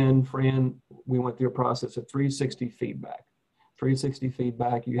 And then, Fran, we went through a process of 360 feedback. 360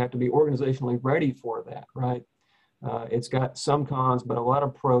 feedback, you have to be organizationally ready for that, right? It's got some cons, but a lot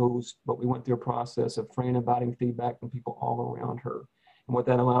of pros, but we went through a process of Fran inviting feedback from people all around her. And what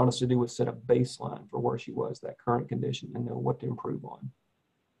that allowed us to do was set a baseline for where she was, that current condition, and know what to improve on.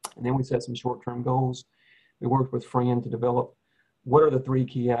 And then we set some short-term goals. We worked with Fran to develop what are the 3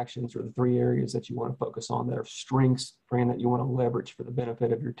 key actions or the 3 areas that you want to focus on that are strengths, Fran, that you want to leverage for the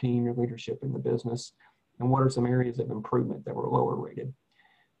benefit of your team, your leadership in the business, and what are some areas of improvement that were lower rated.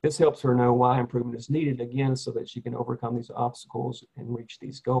 This helps her know why improvement is needed, again, so that she can overcome these obstacles and reach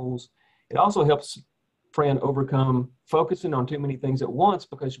these goals. It also helps Fran overcome focusing on too many things at once,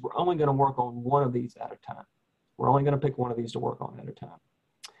 because we're only going to work on one of these at a time. We're only going to pick one of these to work on at a time.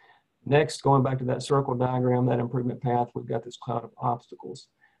 Next, going back to that circle diagram, that improvement path, we've got this cloud of obstacles.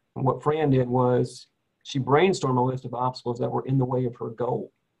 And what Fran did was she brainstormed a list of obstacles that were in the way of her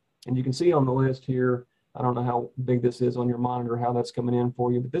goal. And you can see on the list here, I don't know how big this is on your monitor, how that's coming in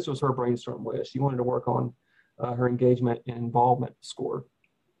for you, but this was her brainstorm list. She wanted to work on her engagement and involvement score.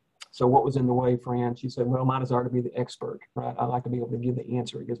 So what was in the way, Fran? She said, well, my desire to be the expert, right? I like to be able to give the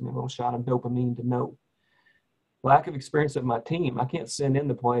answer. It gives me a little shot of dopamine to know. Lack of experience of my team. I can't send in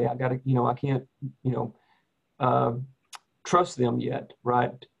the play. I got to, I can't, trust them yet,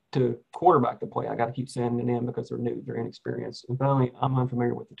 right? To quarterback the play. I got to keep sending it in because they're new, they're inexperienced. And finally, I'm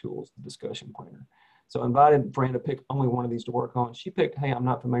unfamiliar with the tools, the discussion planner. So I invited Fran to pick only one of these to work on. She picked, hey, I'm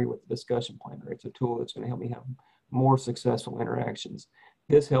not familiar with the discussion planner. It's a tool that's going to help me have more successful interactions.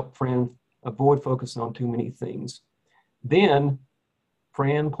 This helped Fran avoid focusing on too many things. Then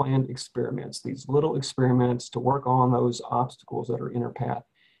Fran planned experiments, these little experiments to work on those obstacles that are in her path.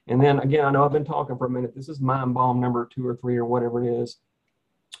 And then again, I know I've been talking for a minute. This is mind bomb number 2 or 3 or whatever it is.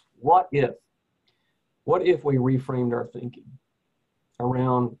 What if we reframed our thinking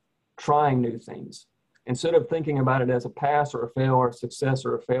around trying new things? Instead of thinking about it as a pass or a fail or a success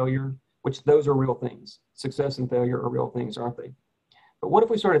or a failure, which those are real things. Success and failure are real things, aren't they? But what if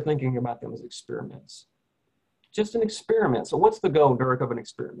we started thinking about them as experiments? Just an experiment. So what's the goal, Dirk, of an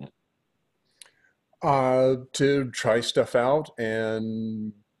experiment? To try stuff out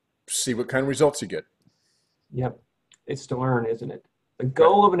and see what kind of results you get. Yep. It's to learn, isn't it? The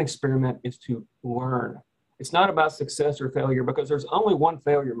goal of an experiment is to learn. It's not about success or failure because there's only one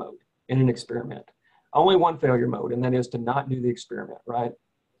failure mode in an experiment. Only one failure mode, and that is to not do the experiment, right?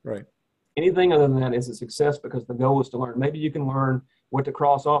 Right. Anything other than that is a success because the goal is to learn. Maybe you can learn what to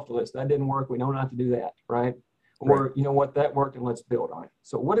cross off the list. That didn't work. We know not to do that, right? Or, right. You know what, that worked and let's build on it.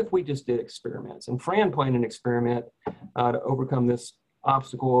 So what if we just did experiments? And Fran planned an experiment to overcome this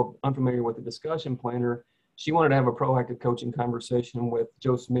obstacle of unfamiliar with the discussion planner. She wanted to have a proactive coaching conversation with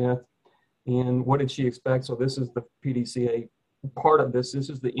Joe Smith. And what did she expect? So this is the PDCA part of this. This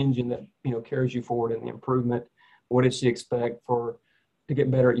is the engine that, carries you forward in the improvement. What did she expect to get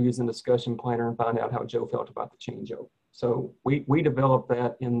better at using the discussion planner and find out how Joe felt about the changeover? So we developed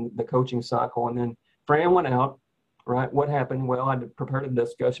that in the coaching cycle. And then Fran went out, right? What happened? Well, I prepared a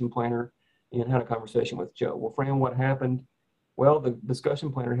discussion planner and had a conversation with Joe. Well, Fran, what happened? Well, the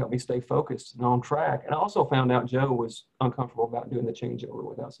discussion planner helped me stay focused and on track. And I also found out Joe was uncomfortable about doing the changeover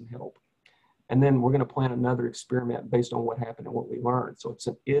without some help. And then we're going to plan another experiment based on what happened and what we learned. So it's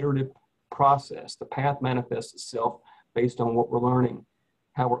an iterative process. The path manifests itself based on what we're learning,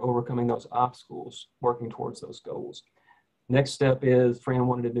 how we're overcoming those obstacles, working towards those goals. Next step is Fran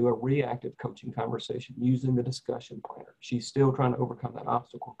wanted to do a reactive coaching conversation using the discussion planner. She's still trying to overcome that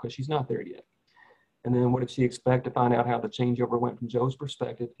obstacle because she's not there yet. And then what did she expect? To find out how the changeover went from Joe's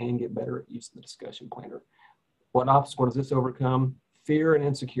perspective and get better at using the discussion planner. What obstacle does this overcome? Fear and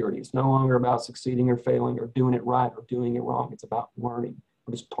insecurity. It's no longer about succeeding or failing or doing it right or doing it wrong. It's about learning.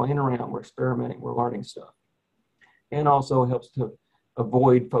 We're just playing around. We're experimenting. We're learning stuff. And also helps to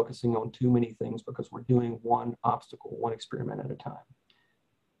avoid focusing on too many things because we're doing one obstacle, one experiment at a time.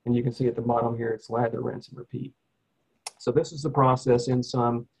 And you can see at the bottom here, it's lather, rinse, and repeat. So this is the process in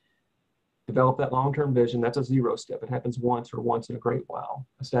sum. Develop that long-term vision. That's a 0 step. It happens once or once in a great while.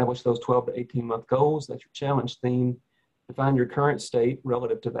 Establish those 12 to 18-month goals. That's your challenge theme. Define your current state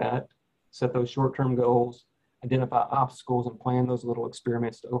relative to that. Set those short-term goals. Identify obstacles and plan those little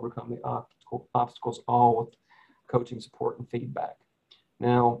experiments to overcome the obstacles, all with coaching support and feedback.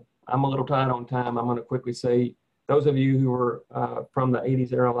 Now, I'm a little tight on time. I'm going to quickly say, those of you who are from the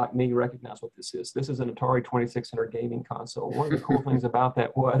 80s era like me recognize what this is. This is an Atari 2600 gaming console. One of the cool things about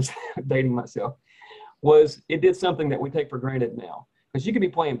that was, dating myself, was it did something that we take for granted now. Because you could be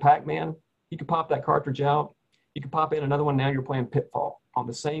playing Pac-Man, you could pop that cartridge out, you could pop in another one, now you're playing Pitfall on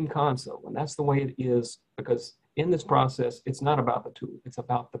the same console. And that's the way it is, because in this process, it's not about the tool, it's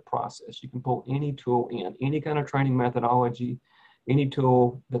about the process. You can pull any tool in, any kind of training methodology, any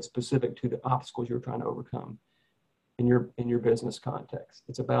tool that's specific to the obstacles you're trying to overcome in your business context.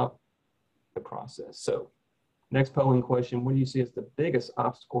 It's about the process. So next polling question, what do you see as the biggest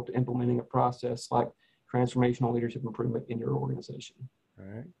obstacle to implementing a process like transformational leadership improvement in your organization? All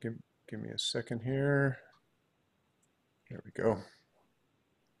right, give me a second here. There we go.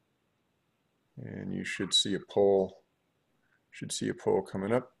 And you should see a poll.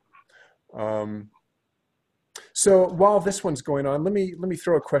 Coming up. So while this one's going on, let me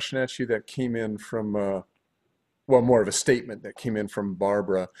throw a question at you that came in from more of a statement that came in from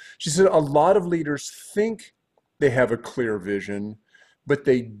Barbara. She said, a lot of leaders think they have a clear vision, but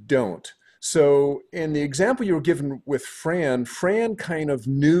they don't. So in the example you were given with Fran, Fran kind of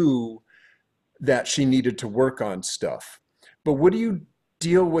knew that she needed to work on stuff. But what do you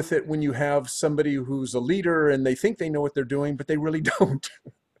deal with it when you have somebody who's a leader and they think they know what they're doing, but they really don't?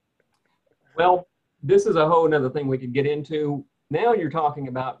 Well, this is a whole nother thing we could get into. Now you're talking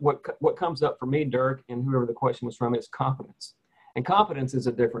about what comes up for me, Dirk, and whoever the question was from, is competence. And competence is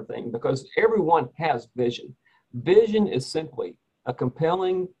a different thing because everyone has vision. Vision is simply a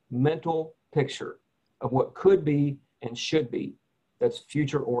compelling mental picture of what could be and should be that's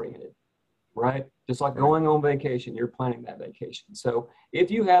future oriented, right? Just like going on vacation, you're planning that vacation. So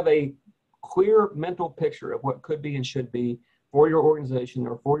if you have a clear mental picture of what could be and should be for your organization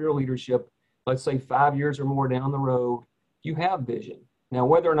or for your leadership, let's say 5 years or more down the road, you have vision. Now,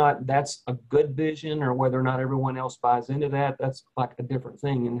 whether or not that's a good vision or whether or not everyone else buys into that, that's like a different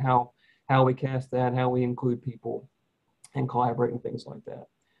thing, and how we cast that, how we include people and collaborate and things like that.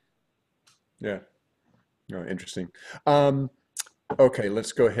 Yeah. Oh, interesting. Okay,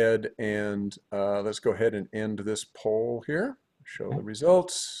 let's go ahead and end this poll here. Show the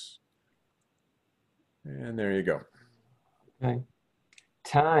results. And there you go. Okay.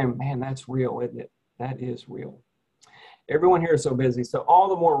 Time, man, that's real, isn't it? That is real. Everyone here is so busy, so all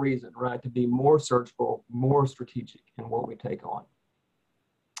the more reason, right, to be more searchable, more strategic in what we take on.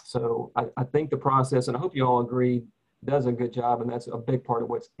 So I think the process, and I hope you all agree, does a good job, and that's a big part of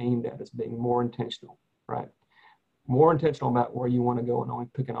what's aimed at, is being more intentional, right? More intentional about where you want to go and only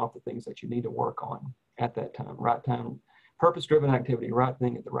picking off the things that you need to work on at that time, purpose-driven activity, right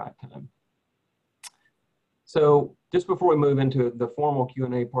thing at the right time. So just before we move into the formal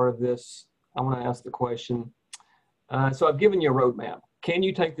Q&A part of this, I want to ask the question. So I've given you a roadmap. Can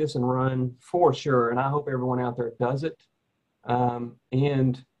you take this and run? For sure, and I hope everyone out there does it.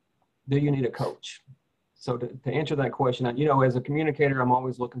 And do you need a coach? So to answer that question, you know, as a communicator, I'm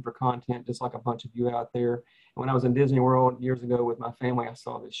always looking for content, just like a bunch of you out there. And when I was in Disney World years ago with my family, I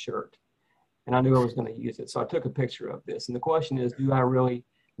saw this shirt, and I knew I was going to use it. So I took a picture of this. And the question is, do I really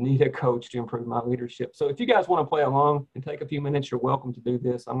need a coach to improve my leadership? So if you guys want to play along and take a few minutes, you're welcome to do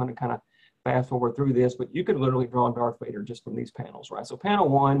this. I'm going to kind of fast forward through this, but you could literally draw Darth Vader just from these panels, right? So panel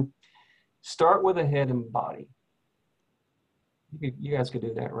one, start with a head and body. You guys could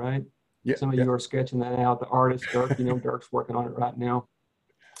do that, right? Yeah, some of you are sketching that out. The artist, Dirk, you know, Dirk's working on it right now.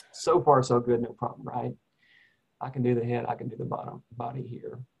 So far, so good, no problem, right? I can do the head, I can do the body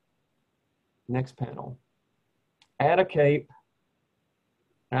here. Next panel. Add a cape.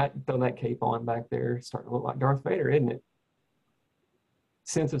 Right, throw that cape on back there. It's starting to look like Darth Vader, isn't it?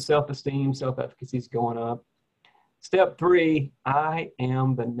 Sense of self-esteem, self-efficacy is going up. Step 3, I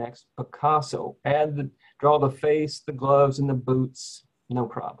am the next Picasso. Draw the face, the gloves, and the boots. No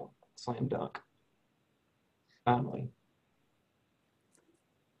problem. Slam dunk. Finally.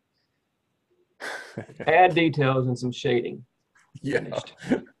 Add details and some shading. Yeah. Finished.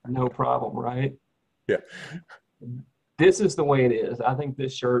 No problem, right? Yeah. This is the way it is. I think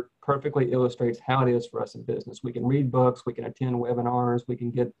this shirt perfectly illustrates how it is for us in business. We can read books, we can attend webinars, we can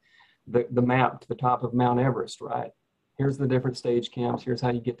get the map to the top of Mount Everest, right? Here's the different stage camps, here's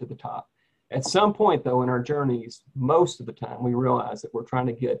how you get to the top. At some point, though, in our journeys, most of the time, we realize that we're trying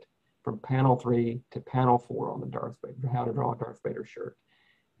to get from panel 3 to panel 4 on the Darth Vader, how to draw a Darth Vader shirt.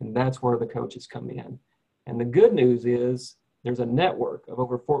 And that's where the coaches come in. And the good news is there's a network of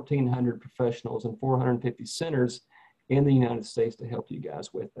over 1,400 professionals and 450 centers in the United States to help you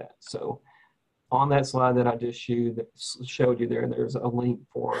guys with that. So on that slide that I just showed you there, there's a link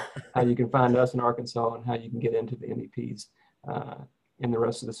for how you can find us in Arkansas and how you can get into the MEPs in the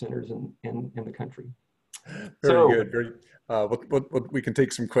rest of the centers in the country. Very good. Very. We can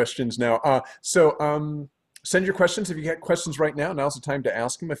take some questions now. Send your questions. If you got questions right now, now's the time to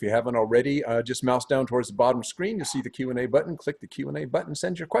ask them. If you haven't already, just mouse down towards the bottom screen. You'll see the Q&A button. Click the Q&A button.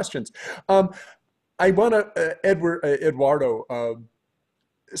 Send your questions. I want to, Eduardo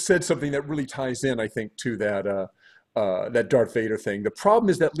said something that really ties in, I think, to that Darth Vader thing. The problem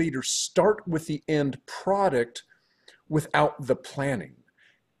is that leaders start with the end product without the planning.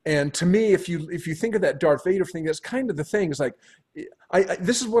 And to me, if you think of that Darth Vader thing, that's kind of the thing. It's like,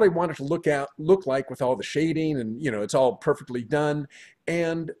 this is what I want it to look like with all the shading, and it's all perfectly done.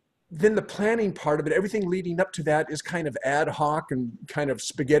 And then the planning part of it, everything leading up to that is kind of ad hoc and kind of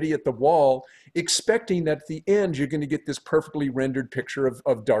spaghetti at the wall, expecting that at the end you're going to get this perfectly rendered picture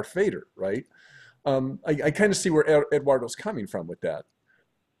of Darth Vader, right? I kind of see where Eduardo's coming from with that.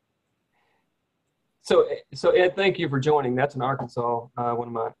 So Ed, thank you for joining. That's in Arkansas, one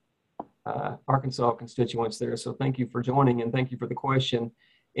of my Arkansas constituents there. So thank you for joining, and thank you for the question.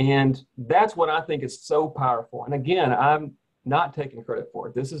 And that's what I think is so powerful. And again, not taking credit for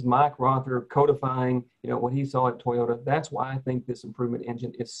it. This is Mike Rother codifying, what he saw at Toyota. That's why I think this improvement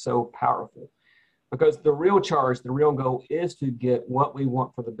engine is so powerful, because the real charge, the real goal is to get what we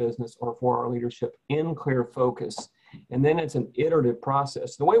want for the business or for our leadership in clear focus. And then it's an iterative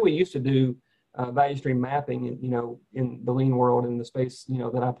process. The way we used to do value stream mapping, in the lean world, in the space,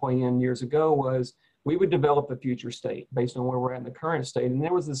 that I play in years ago, was we would develop the future state based on where we're at in the current state. And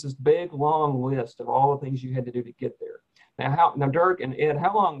there was this big, long list of all the things you had to do to get there. Now, Dirk and Ed,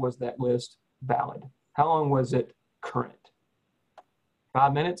 how long was that list valid? How long was it current?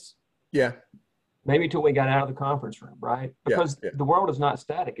 5 minutes? Yeah. Maybe till we got out of the conference room, right? Because yeah. the world is not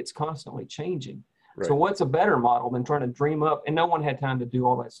static. It's constantly changing. Right. So what's a better model than trying to dream up? And no one had time to do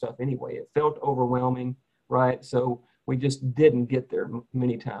all that stuff anyway. It felt overwhelming, right? So we just didn't get there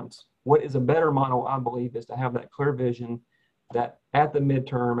many times. What is a better model, I believe, is to have that clear vision that at the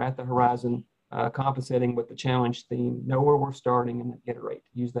midterm, at the horizon, compensating with the challenge theme, know where we're starting and iterate.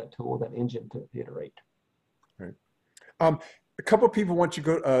 Use that tool, that engine to iterate. Right. A couple of people want you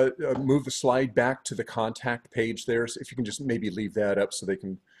to go move the slide back to the contact page there. So if you can just maybe leave that up so they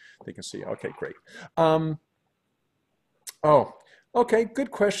can see. Okay, great. Oh, okay,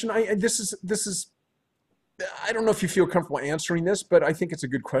 good question. This is. I don't know if you feel comfortable answering this, but I think it's a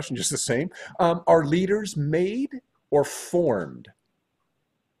good question just the same. Are leaders made or formed?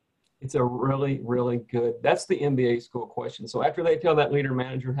 It's a really, really good, that's the MBA school question. So after they tell that leader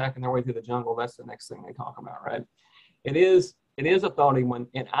manager hacking their way through the jungle, that's the next thing they talk about, right? It is a thoughty one.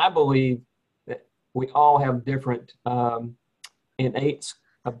 And I believe that we all have different innate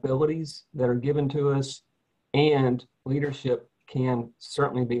abilities that are given to us, and leadership can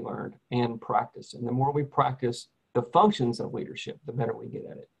certainly be learned and practiced. And the more we practice the functions of leadership, the better we get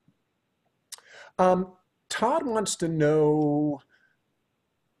at it. Todd wants to know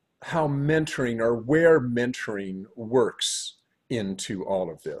how mentoring, or where mentoring works into all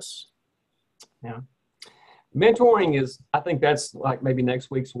of this. Yeah. Mentoring is, I think that's like maybe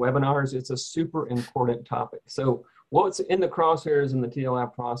next week's webinars. It's a super important topic. So what's in the crosshairs in the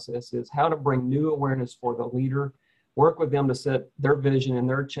TLI process is how to bring new awareness for the leader, work with them to set their vision and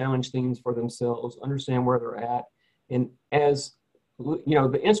their challenge themes for themselves, understand where they're at. And as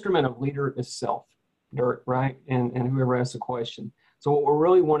the instrument of leader is self, Dirk, right? And whoever asks the question. So what we're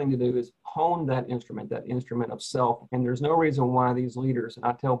really wanting to do is hone that instrument of self. And there's no reason why these leaders, and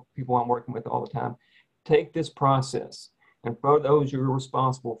I tell people I'm working with all the time, take this process, and for those you're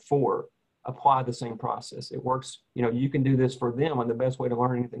responsible for, apply the same process. It works. You can do this for them, and the best way to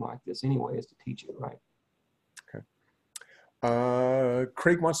learn anything like this anyway is to teach it, right? Okay.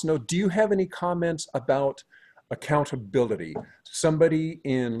 Craig wants to know, do you have any comments about accountability? Somebody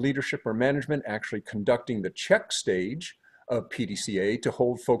in leadership or management actually conducting the check stage of PDCA to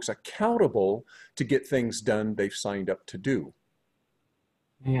hold folks accountable to get things done they've signed up to do.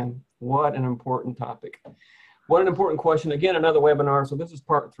 Man, what an important topic. What an important question. Again, another webinar. So this is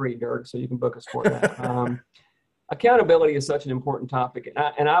part 3, Dirk, so you can book us for that. Accountability is such an important topic.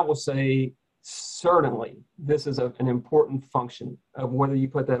 And I will say, certainly, this is an important function of whether you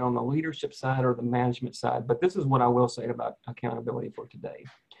put that on the leadership side or the management side. But this is what I will say about accountability for today.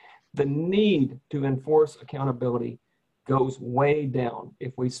 The need to enforce accountability goes way down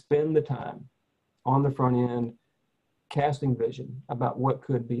if we spend the time on the front end casting vision about what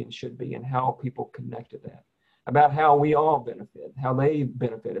could be and should be and how people connect to that, about how we all benefit, how they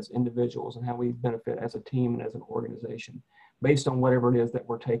benefit as individuals, and how we benefit as a team and as an organization based on whatever it is that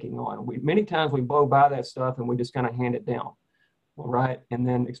we're taking on. Many times we blow by that stuff and we just kind of hand it down, right? And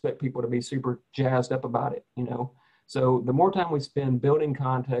then expect people to be super jazzed up about it, So the more time we spend building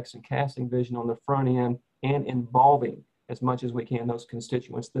context and casting vision on the front end and involving as much as we can those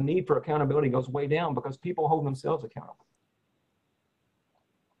constituents, the need for accountability goes way down because people hold themselves accountable.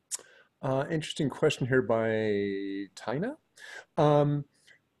 Interesting question here by Tina.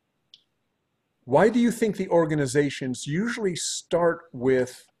 Why do you think the organizations usually start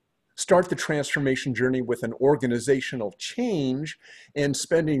the transformation journey with an organizational change and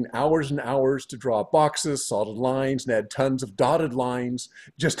spending hours and hours to draw boxes, solid lines, and add tons of dotted lines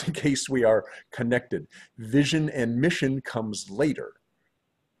just in case we are connected? Vision and mission comes later.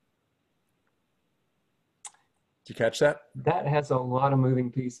 Did you catch that? That has a lot of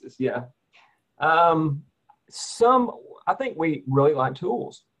moving pieces, yeah. I think we really like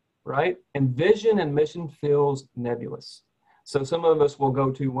tools, right? And vision and mission feels nebulous. So some of us will go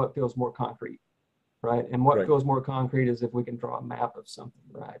to what feels more concrete, right? And what feels more concrete is if we can draw a map of something,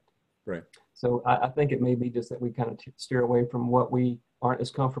 right? Right. So I think it may be just that we kind of steer away from what we aren't as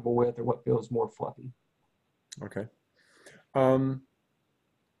comfortable with or what feels more fluffy. Okay.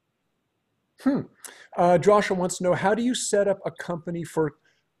 Joshua wants to know, how do you set up a company for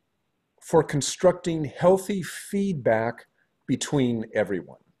constructing healthy feedback between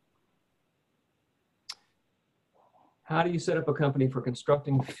everyone? How do you set up a company for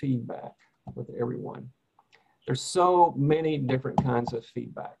constructing feedback with everyone? There's so many different kinds of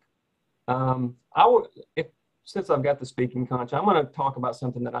feedback. Since I've got the speaking conch, I'm going to talk about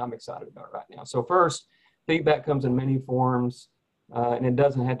something that I'm excited about right now. So first, feedback comes in many forms, and it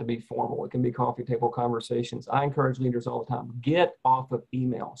doesn't have to be formal. It can be coffee table conversations. I encourage leaders all the time, get off of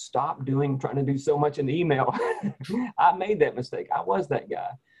email. Stop trying to do so much in email. I made that mistake. I was that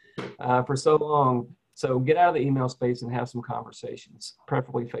guy for so long. So get out of the email space and have some conversations,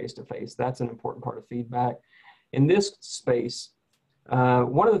 preferably face-to-face. That's an important part of feedback. In this space,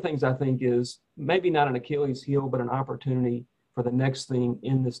 one of the things I think is maybe not an Achilles heel, but an opportunity for the next thing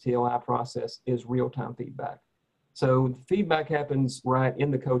in this TLI process is real-time feedback. So feedback happens right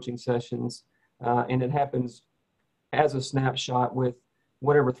in the coaching sessions, and it happens as a snapshot with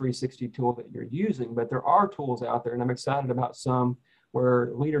whatever 360 tool that you're using. But there are tools out there, and I'm excited about some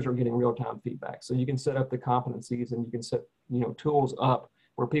where leaders are getting real-time feedback. So you can set up the competencies, and you can set tools up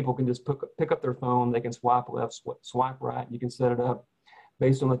where people can just pick up their phone, they can swipe left, swipe right. You can set it up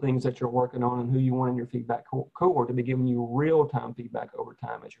based on the things that you're working on and who you want in your feedback cohort to be giving you real-time feedback over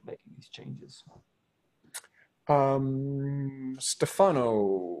time as you're making these changes.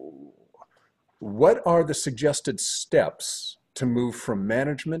 Stefano, what are the suggested steps to move from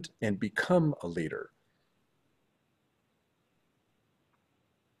management and become a leader?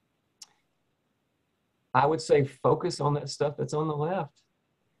 I would say focus on that stuff that's on the left.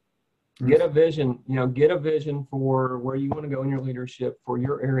 Get a vision, get a vision for where you want to go in your leadership, for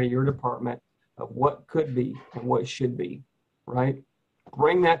your area, your department, of what could be and what should be, right?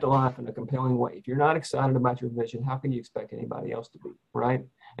 Bring that to life in a compelling way. If you're not excited about your vision, how can you expect anybody else to be, right?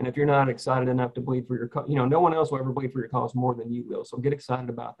 And if you're not excited enough to bleed for your cause, no one else will ever bleed for your cause more than you will. So get excited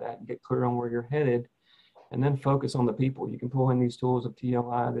about that and get clear on where you're headed, and then focus on the people. You can pull in these tools of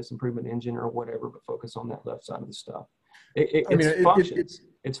TLI, this improvement engine or whatever, but focus on that left side of the stuff. It functions.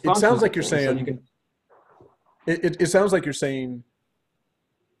 It sounds like you're saying, so it sounds like you're saying,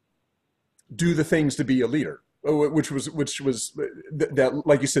 do the things to be a leader, which was that,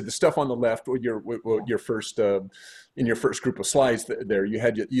 like you said, the stuff on the left, or your first, in your first group of slides there, you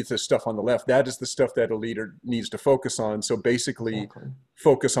had the stuff on the left. That is the stuff that a leader needs to focus on. So basically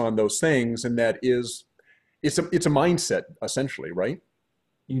focus on those things. And that is, it's a mindset essentially, right?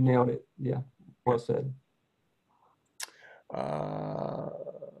 You nailed it. Yeah. Well said.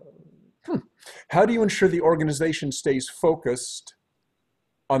 How do you ensure the organization stays focused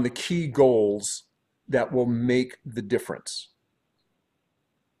on the key goals that will make the difference?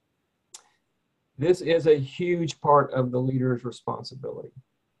 This is a huge part of the leader's responsibility,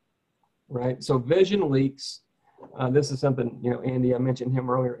 right? So vision leaks. This is something, Andy, I mentioned him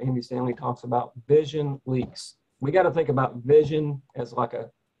earlier. Andy Stanley talks about vision leaks. We got to think about vision as like a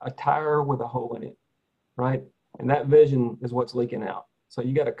tire with a hole in it, right? And that vision is what's leaking out. So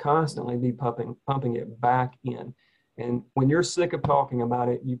you got to constantly be pumping it back in. And when you're sick of talking about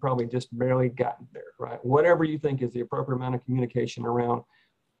it, you probably just barely gotten there, right? Whatever you think is the appropriate amount of communication around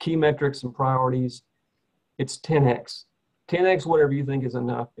key metrics and priorities, it's 10x. 10x whatever you think is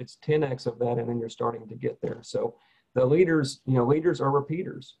enough. It's 10x of that, and then you're starting to get there. So the leaders, leaders are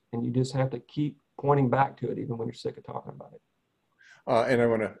repeaters, and you just have to keep pointing back to it even when you're sick of talking about it. And I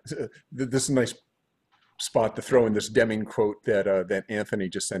want to, this is a nice spot to throw in this Deming quote that Anthony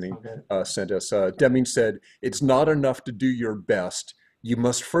just sent us. Deming said, "It's not enough to do your best. You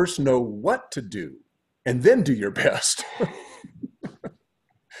must first know what to do and then do your best."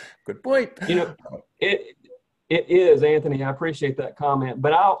 Good point. It is, Anthony. I appreciate that comment,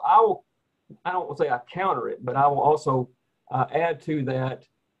 but I don't say I counter it, but I will also add to that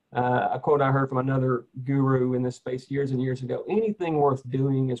a quote I heard from another guru in this space years and years ago. Anything worth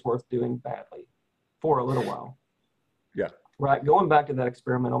doing is worth doing badly for a little while. Yeah. Right. Going back to that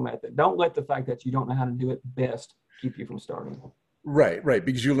experimental method. Don't let the fact that you don't know how to do it best keep you from starting. Right.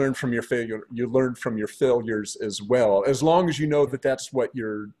 Because you learn from your failure. You learn from your failures as well. As long as you know that's what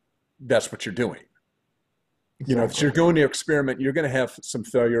you're doing. Exactly. If you're going to experiment, you're going to have some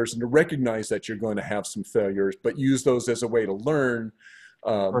failures, and to recognize that you're going to have some failures, but use those as a way to learn.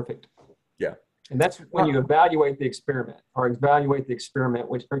 Perfect. Yeah. And that's when you evaluate the experiment or evaluate the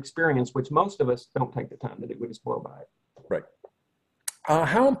experience, which most of us don't take the time to do. We just blow by it. Right.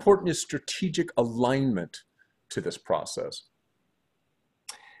 How important is strategic alignment to this process?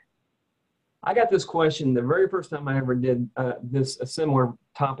 I got this question the very first time I ever did a similar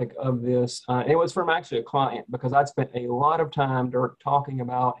topic of this. It was from actually a client because I'd spent a lot of time talking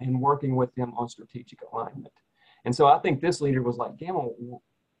about and working with them on strategic alignment. And so I think this leader was like, Gammill,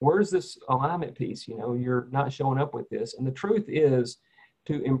 where's this alignment piece? You know, you're not showing up with this. And the truth is,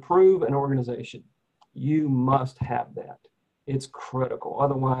 to improve an organization, you must have that. It's critical.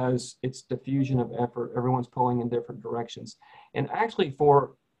 Otherwise, it's diffusion of effort. Everyone's pulling in different directions. And actually,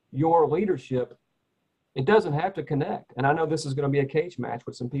 for your leadership, it doesn't have to connect. And I know this is going to be a cage match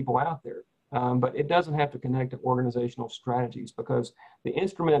with some people out there, but it doesn't have to connect to organizational strategies, because the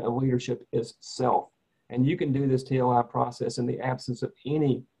instrument of leadership is self. And you can do this TLI process in the absence of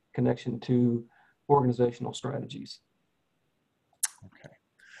any connection to organizational strategies. Okay.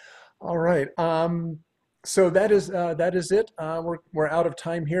 All right. So that is it. We're out of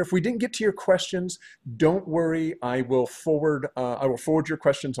time here. If we didn't get to your questions, don't worry. I will forward your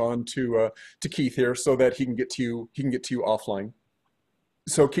questions on to Keith here so that he can get to you. He can get to you offline.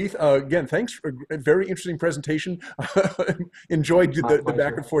 So Keith, again, thanks for a very interesting presentation. Enjoyed the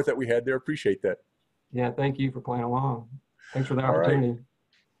back and forth that we had there. Appreciate that. Yeah, thank you for playing along. Thanks for the All opportunity. right.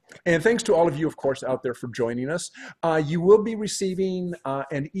 And thanks to all of you, of course, out there for joining us. You will be receiving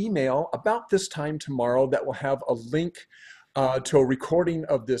an email about this time tomorrow that will have a link to a recording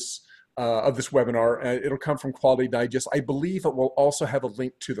of this webinar. It'll come from Quality Digest. I believe it will also have a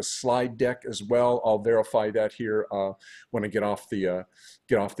link to the slide deck as well. I'll verify that here when I get off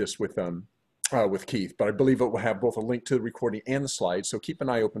this with Keith. But I believe it will have both a link to the recording and the slides. So keep an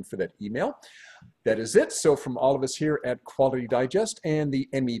eye open for that email. That is it. So from all of us here at Quality Digest and the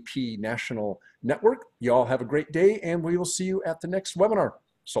MEP National Network, you all have a great day, and we will see you at the next webinar.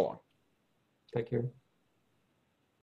 So long. Take care.